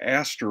types of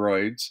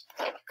asteroids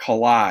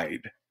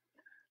collide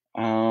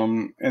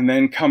and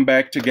then come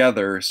back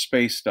together as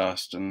space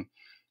dust and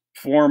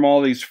form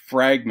all these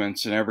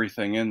fragments and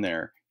everything in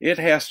there. It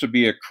has to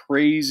be a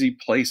crazy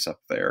place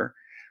up there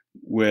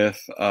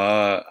with,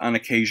 on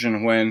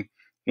occasion, when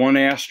one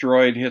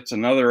asteroid hits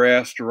another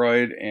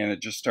asteroid and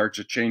it just starts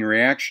a chain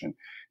reaction.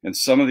 And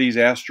some of these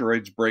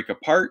asteroids break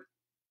apart,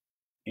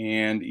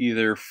 and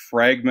either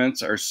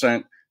fragments are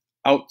sent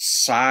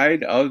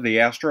outside of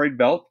the asteroid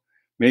belt,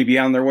 maybe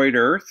on their way to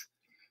Earth,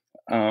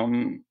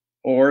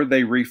 or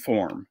they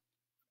reform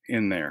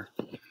in there.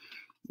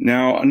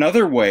 Now,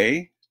 another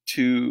way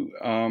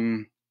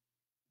to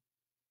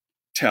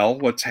tell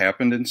what's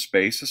happened in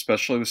space,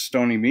 especially with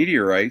stony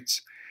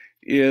meteorites,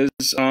 is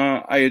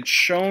I had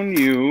shown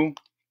you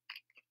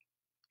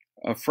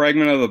a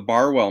fragment of the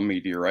Barwell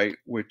meteorite,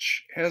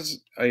 which has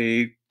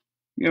a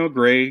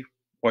gray,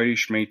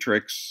 whitish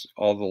matrix,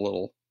 all the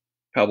little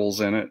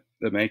pebbles in it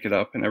that make it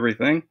up and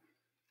everything.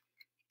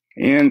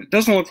 And it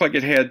doesn't look like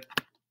it had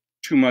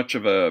too much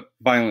of a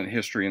violent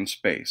history in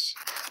space.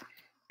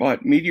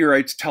 But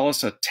meteorites tell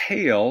us a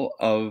tale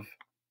of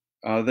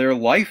their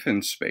life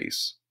in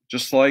space,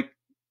 just like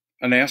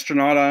an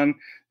astronaut on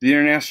the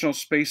International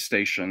Space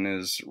Station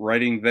is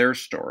writing their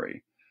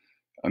story.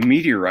 A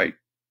meteorite,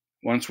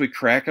 once we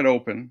crack it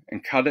open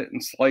and cut it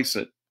and slice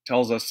it,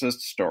 tells us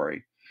this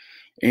story.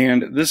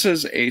 And this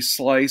is a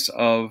slice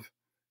of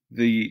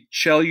the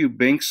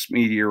Chelyabinsk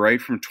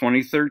meteorite from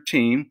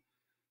 2013.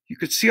 You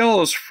could see all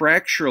those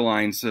fracture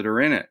lines that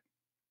are in it.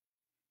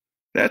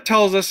 That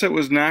tells us it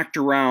was knocked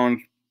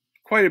around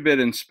quite a bit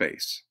in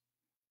space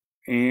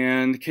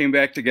and came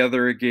back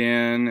together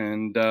again,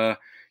 and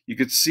you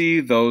could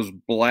see those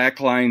black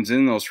lines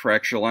in those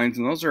fracture lines,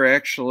 and those are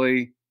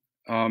actually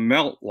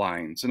melt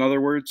lines. In other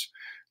words,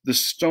 the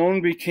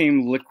stone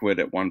became liquid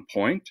at one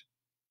point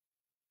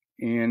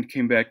and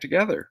came back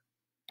together.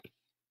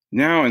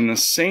 Now, in the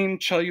same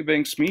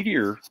Chelyabinsk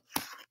meteor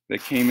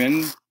that came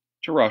in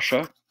to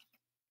Russia,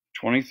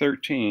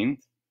 2013,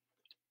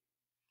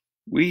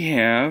 we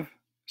have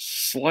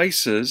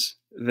slices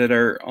that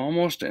are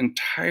almost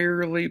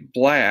entirely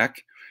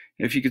black.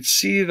 If you could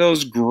see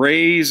those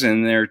grays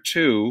in there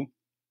too,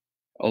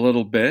 a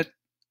little bit,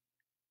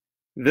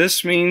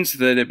 this means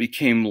that it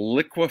became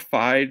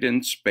liquefied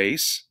in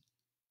space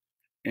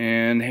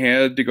and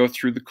had to go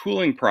through the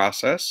cooling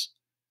process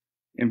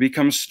and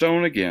become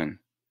stone again.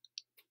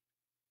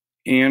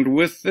 And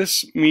with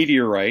this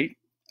meteorite,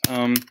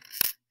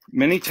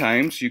 many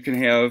times you can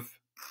have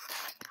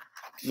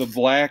the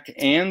black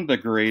and the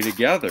gray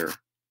together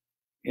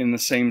in the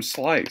same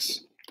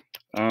slice.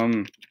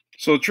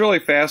 So it's really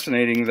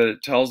fascinating that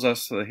it tells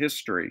us the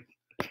history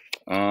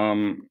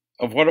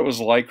of what it was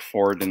like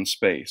for it in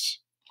space.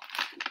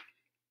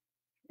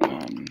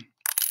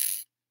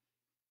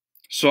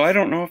 So I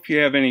don't know if you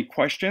have any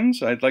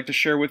questions. I'd like to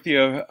share with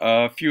you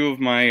a few of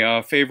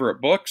my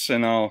favorite books,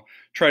 and I'll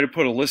try to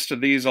put a list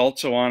of these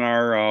also on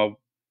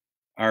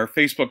our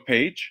Facebook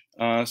page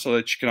so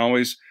that you can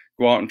always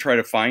go out and try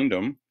to find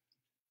them.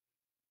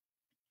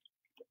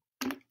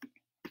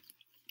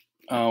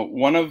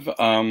 One of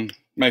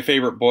my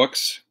favorite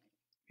books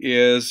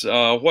is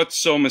What's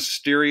So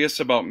Mysterious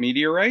About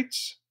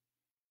Meteorites?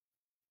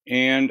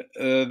 And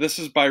this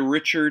is by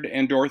Richard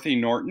and Dorothy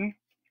Norton.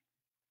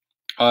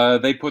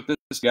 They put this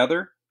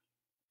together,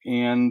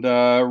 and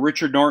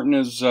Richard Norton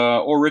is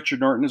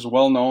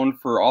well known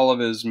for all of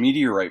his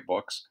meteorite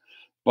books,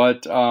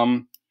 but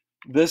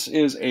this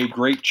is a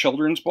great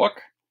children's book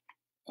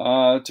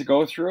to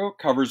go through.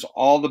 Covers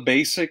all the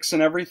basics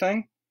and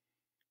everything,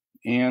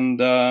 and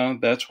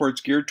that's where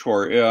it's geared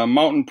toward.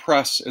 Mountain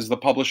Press is the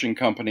publishing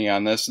company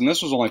on this, and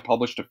this was only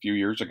published a few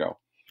years ago,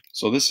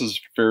 so this is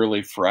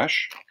fairly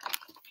fresh.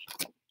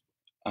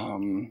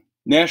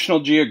 National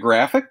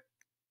Geographic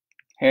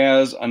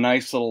has a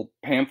nice little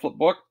pamphlet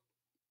book,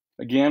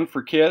 again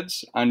for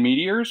kids, on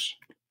meteors.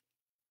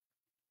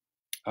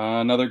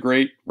 Another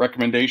great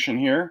recommendation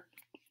here.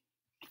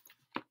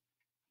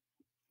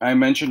 I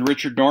mentioned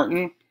Richard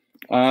Norton.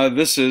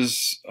 This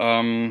is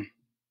a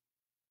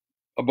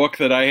book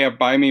that I have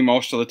by me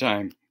most of the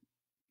time.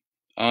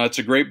 It's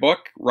a great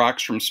book,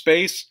 Rocks from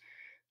Space.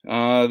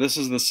 This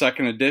is the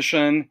second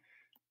edition.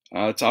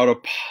 It's out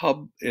of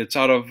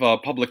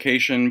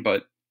publication,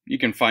 but you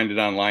can find it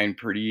online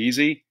pretty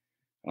easy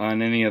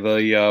on any of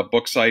the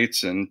book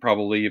sites and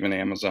probably even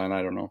Amazon,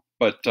 I don't know.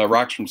 But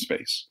Rocks from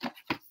Space.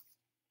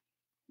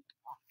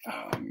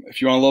 If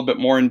you want a little bit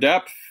more in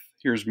depth,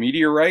 here's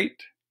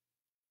Meteorite,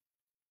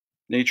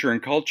 Nature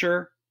and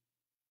Culture.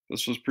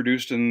 This was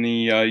produced in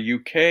the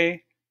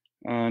UK.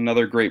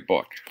 Another great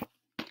book.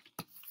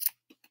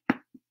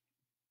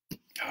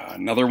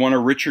 Another one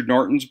of Richard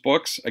Norton's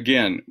books,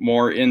 again,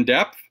 more in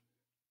depth,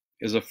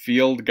 is A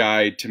Field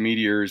Guide to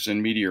Meteors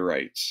and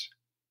Meteorites.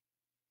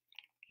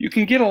 You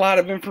can get a lot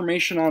of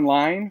information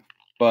online,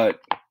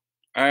 but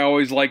I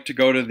always like to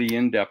go to the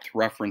in-depth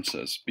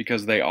references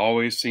because they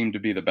always seem to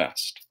be the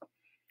best.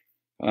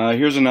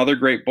 Here's another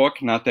great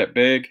book, not that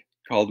big,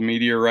 called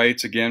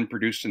Meteorites, again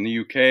produced in the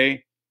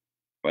UK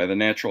by the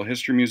Natural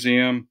History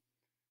Museum.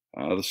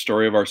 The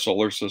Story of Our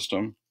Solar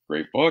System,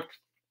 great book.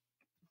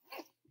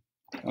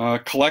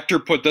 Collector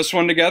put this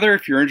one together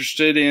if you're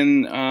interested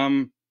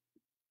in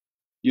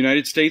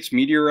United States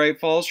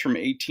meteorite falls from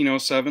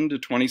 1807 to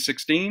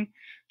 2016.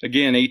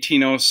 Again,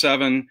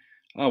 1807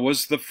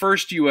 was the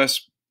first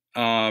U.S.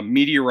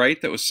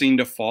 Meteorite that was seen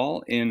to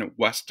fall in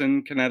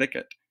Weston,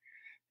 Connecticut.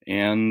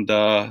 And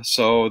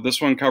so this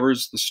one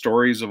covers the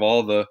stories of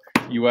all the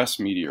U.S.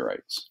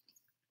 meteorites.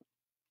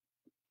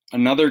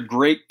 Another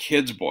great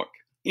kids book,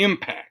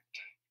 Impact.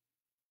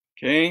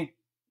 Okay,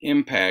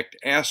 Impact,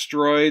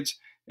 Asteroids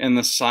and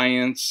the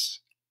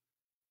Science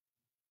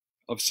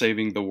of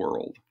Saving the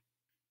World.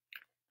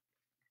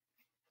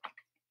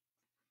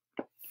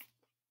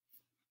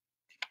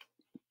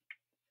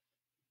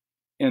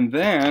 And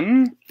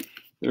then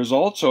there's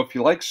also, if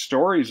you like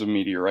stories of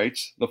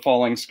meteorites, The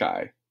Falling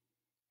Sky.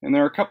 And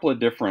there are a couple of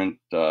different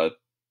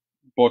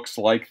books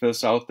like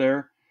this out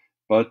there,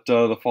 but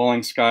The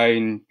Falling Sky,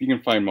 and you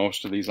can find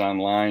most of these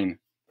online.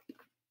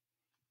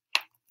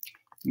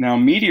 Now,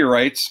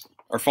 meteorites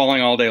are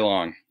falling all day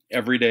long,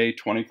 every day,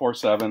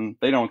 24/7.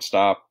 They don't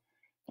stop.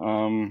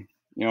 You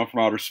know, from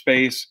outer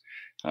space,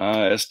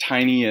 as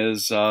tiny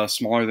as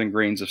smaller than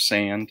grains of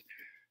sand.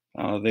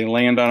 They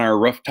land on our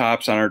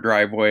rooftops, on our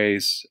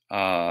driveways,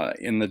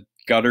 in the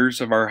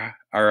gutters of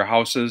our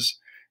houses,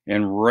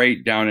 and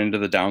right down into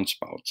the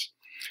downspouts.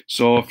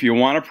 So if you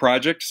want a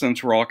project,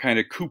 since we're all kind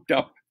of cooped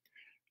up,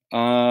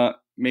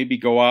 maybe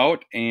go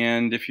out,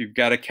 and if you've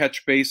got a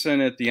catch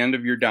basin at the end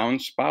of your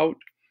downspout,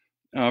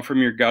 from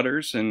your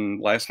gutters.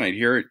 And last night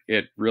here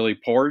it really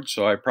poured,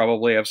 so I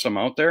probably have some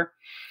out there.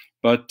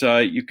 But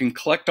you can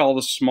collect all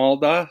the small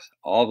dust,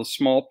 all the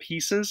small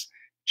pieces.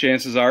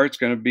 Chances are it's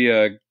going to be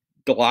a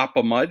glop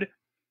of mud,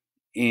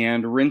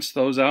 and rinse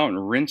those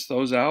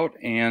out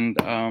and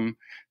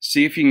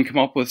see if you can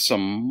come up with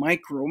some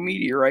micro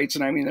meteorites.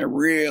 And I mean, they're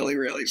really,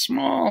 really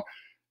small,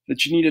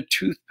 that you need a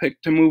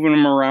toothpick to move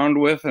them around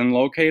with and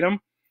locate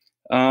them.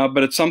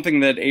 But it's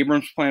something that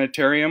Abrams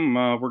Planetarium,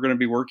 we're going to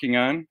be working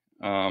on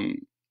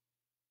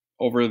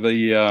over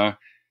the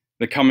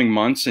coming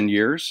months and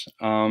years,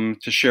 to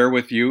share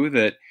with you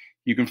that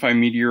you can find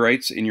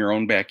meteorites in your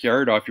own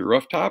backyard off your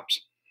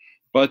rooftops.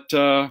 But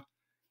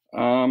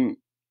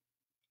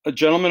a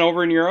gentleman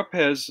over in Europe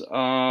has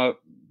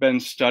been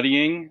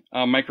studying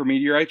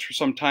micrometeorites for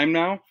some time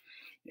now,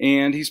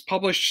 and he's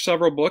published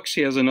several books.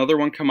 He has another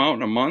one come out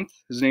in a month.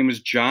 His name is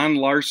John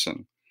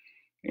Larson,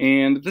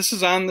 and this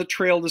is on the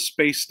trail to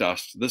space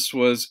dust. This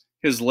was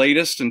his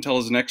latest until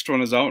his next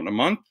one is out in a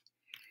month,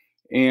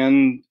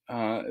 and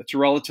it's a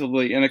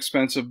relatively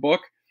inexpensive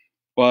book,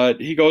 but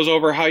he goes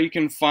over how you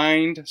can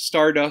find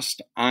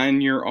stardust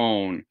on your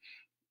own.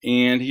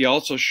 And he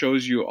also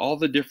shows you all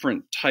the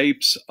different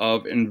types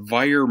of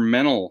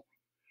environmental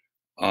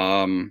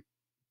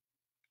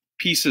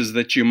pieces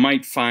that you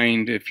might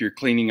find if you're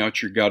cleaning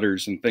out your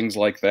gutters and things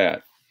like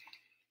that.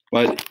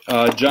 But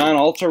John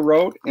also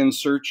wrote In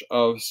Search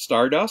of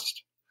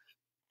Stardust,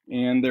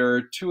 and there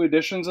are 2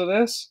 editions of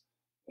this.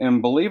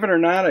 And believe it or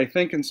not, I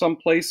think in some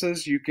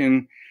places you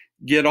can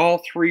get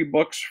all 3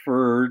 books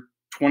for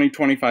 $20,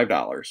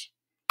 $25.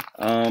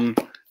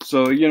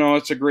 So, you know,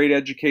 it's a great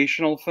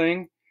educational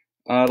thing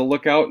to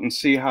look out and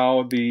see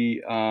how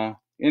the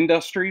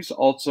industries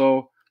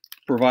also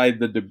provide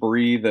the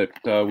debris that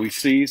we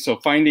see. So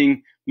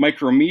finding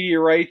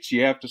micrometeorites,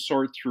 you have to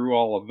sort through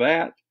all of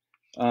that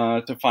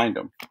to find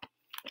them.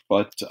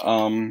 But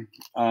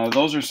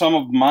those are some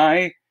of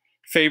my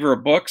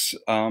favorite books,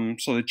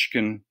 so that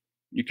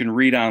you can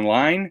read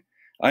online.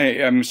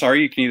 I'm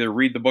sorry, you can either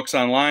read the books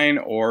online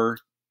or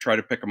try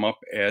to pick them up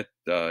at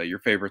your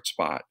favorite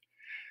spot.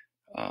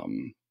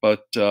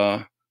 But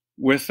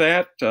with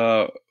that,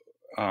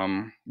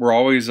 we're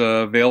always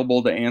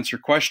available to answer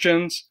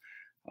questions.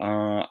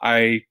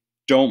 I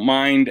don't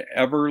mind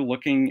ever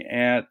looking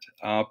at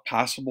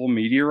possible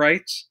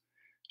meteorites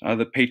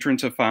that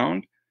patrons have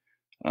found.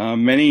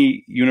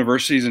 Many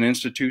universities and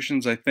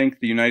institutions, I think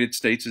the United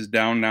States is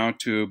down now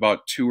to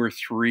about 2 or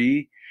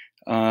 3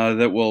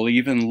 that will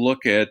even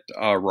look at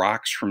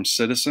rocks from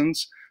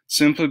citizens,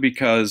 simply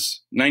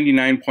because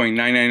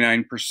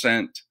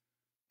 99.999%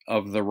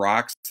 of the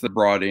rocks that are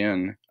brought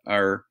in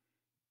are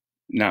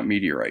not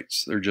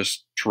meteorites. They're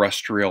just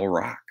terrestrial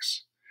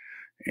rocks.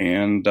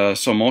 And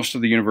so most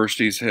of the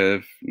universities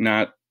have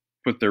not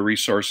put their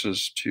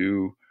resources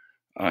to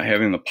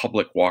having the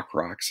public walk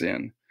rocks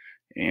in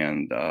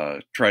and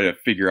try to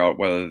figure out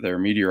whether they're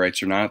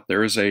meteorites or not.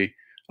 There is a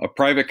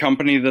private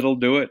company that'll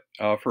do it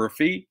for a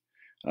fee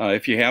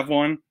if you have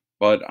one,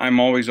 but I'm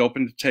always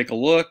open to take a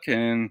look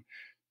and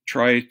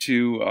try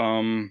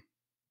to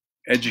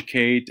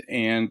educate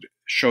and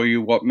show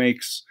you what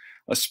makes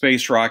a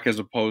space rock as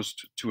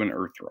opposed to an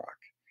Earth rock.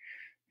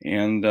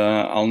 And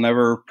I'll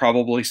never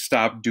probably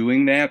stop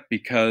doing that,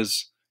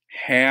 because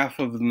half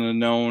of the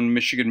known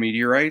Michigan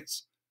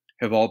meteorites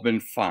have all been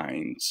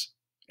finds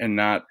and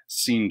not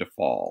seen to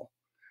fall.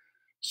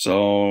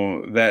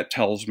 So that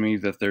tells me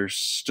that there's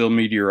still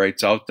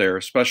meteorites out there,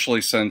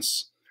 especially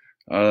since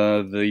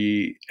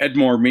the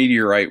Edmore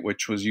meteorite,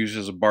 which was used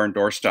as a barn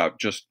doorstop,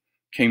 just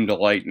came to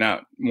light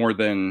not more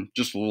than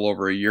just a little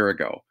over a year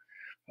ago.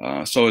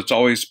 So it's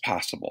always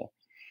possible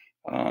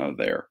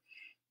there.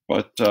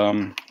 But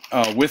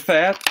with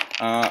that,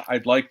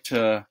 I'd like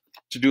to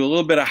do a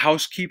little bit of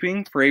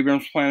housekeeping for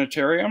Abrams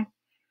Planetarium.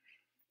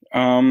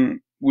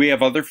 We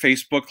have other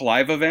Facebook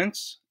Live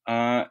events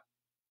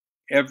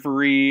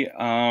every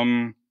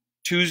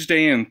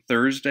Tuesday and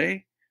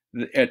Thursday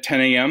at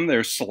 10 a.m.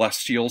 There's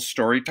Celestial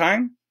Story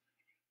Time.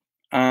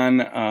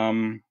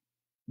 On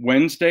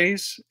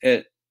Mondays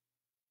at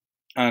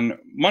 10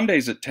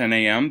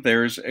 a.m.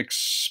 there's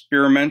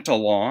Experiment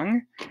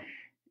Along.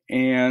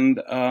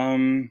 And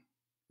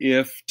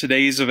if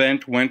today's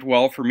event went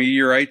well for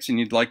meteorites and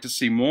you'd like to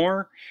see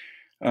more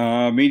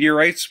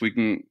meteorites, we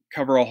can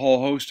cover a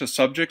whole host of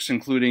subjects,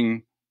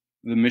 including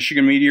the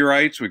Michigan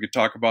meteorites. We could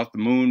talk about the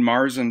Moon,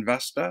 Mars, and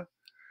Vesta.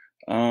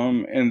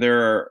 And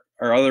there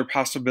are other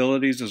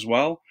possibilities as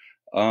well.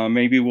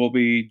 Maybe we'll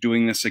be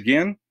doing this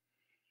again.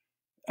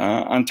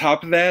 On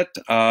top of that,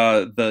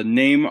 the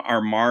name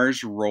Our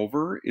Mars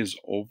rover is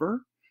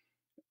over.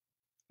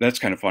 That's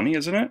kind of funny,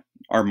 isn't it?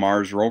 Our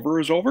Mars rover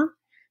is over.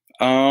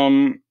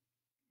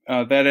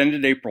 That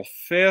ended April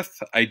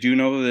 5th. I do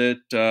know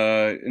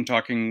that in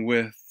talking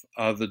with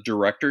the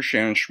director,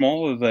 Shannon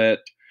Schmoll, that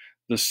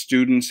the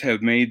students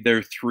have made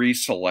their 3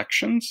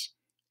 selections,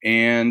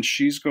 and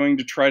she's going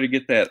to try to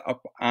get that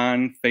up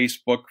on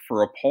Facebook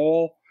for a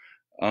poll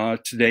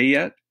today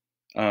yet,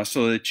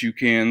 so that you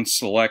can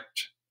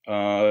select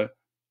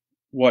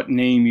what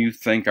name you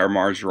think Our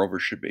Mars rover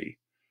should be.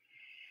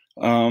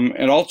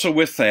 And also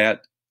with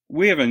that,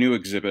 we have a new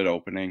exhibit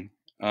opening.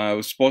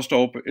 It's supposed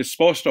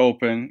to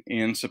open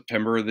in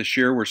September of this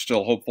year. We're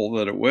still hopeful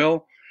that it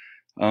will.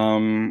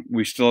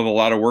 We still have a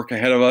lot of work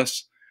ahead of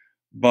us,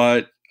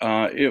 but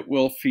it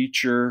will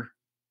feature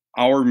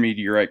our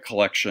meteorite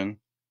collection,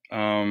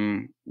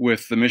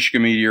 with the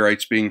Michigan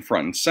meteorites being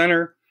front and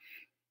center.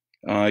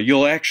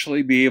 You'll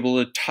actually be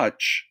able to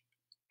touch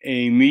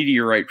a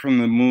meteorite from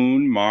the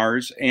Moon,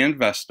 Mars, and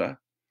Vesta,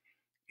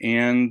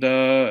 and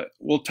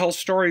we'll tell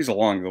stories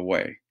along the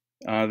way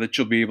that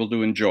you'll be able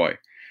to enjoy.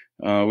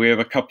 We have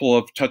a couple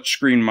of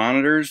touchscreen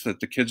monitors that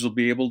the kids will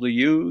be able to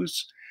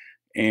use,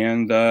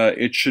 and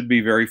it should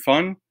be very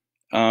fun.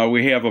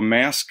 We have a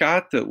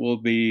mascot that will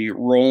be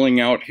rolling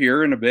out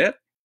here in a bit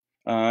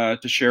to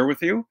share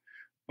with you,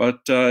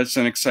 but it's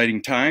an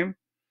exciting time.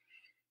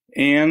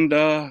 And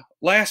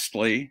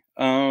lastly,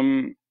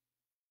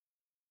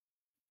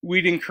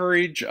 we'd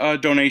encourage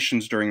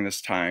donations during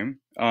this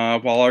time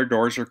while our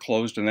doors are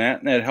closed, and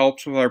that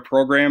helps with our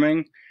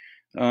programming,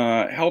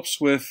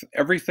 helps with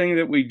everything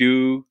that we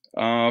do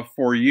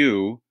for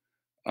you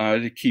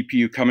to keep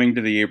you coming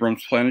to the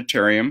Abrams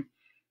Planetarium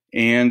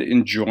and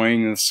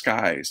enjoying the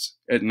skies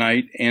at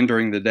night and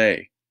during the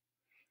day.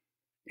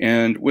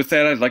 And with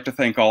that, I'd like to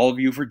thank all of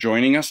you for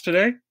joining us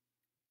today,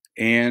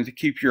 and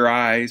keep your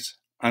eyes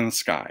on the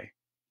sky.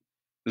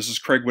 This is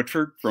Craig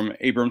Whitford from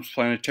Abrams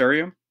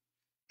Planetarium.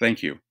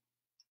 Thank you.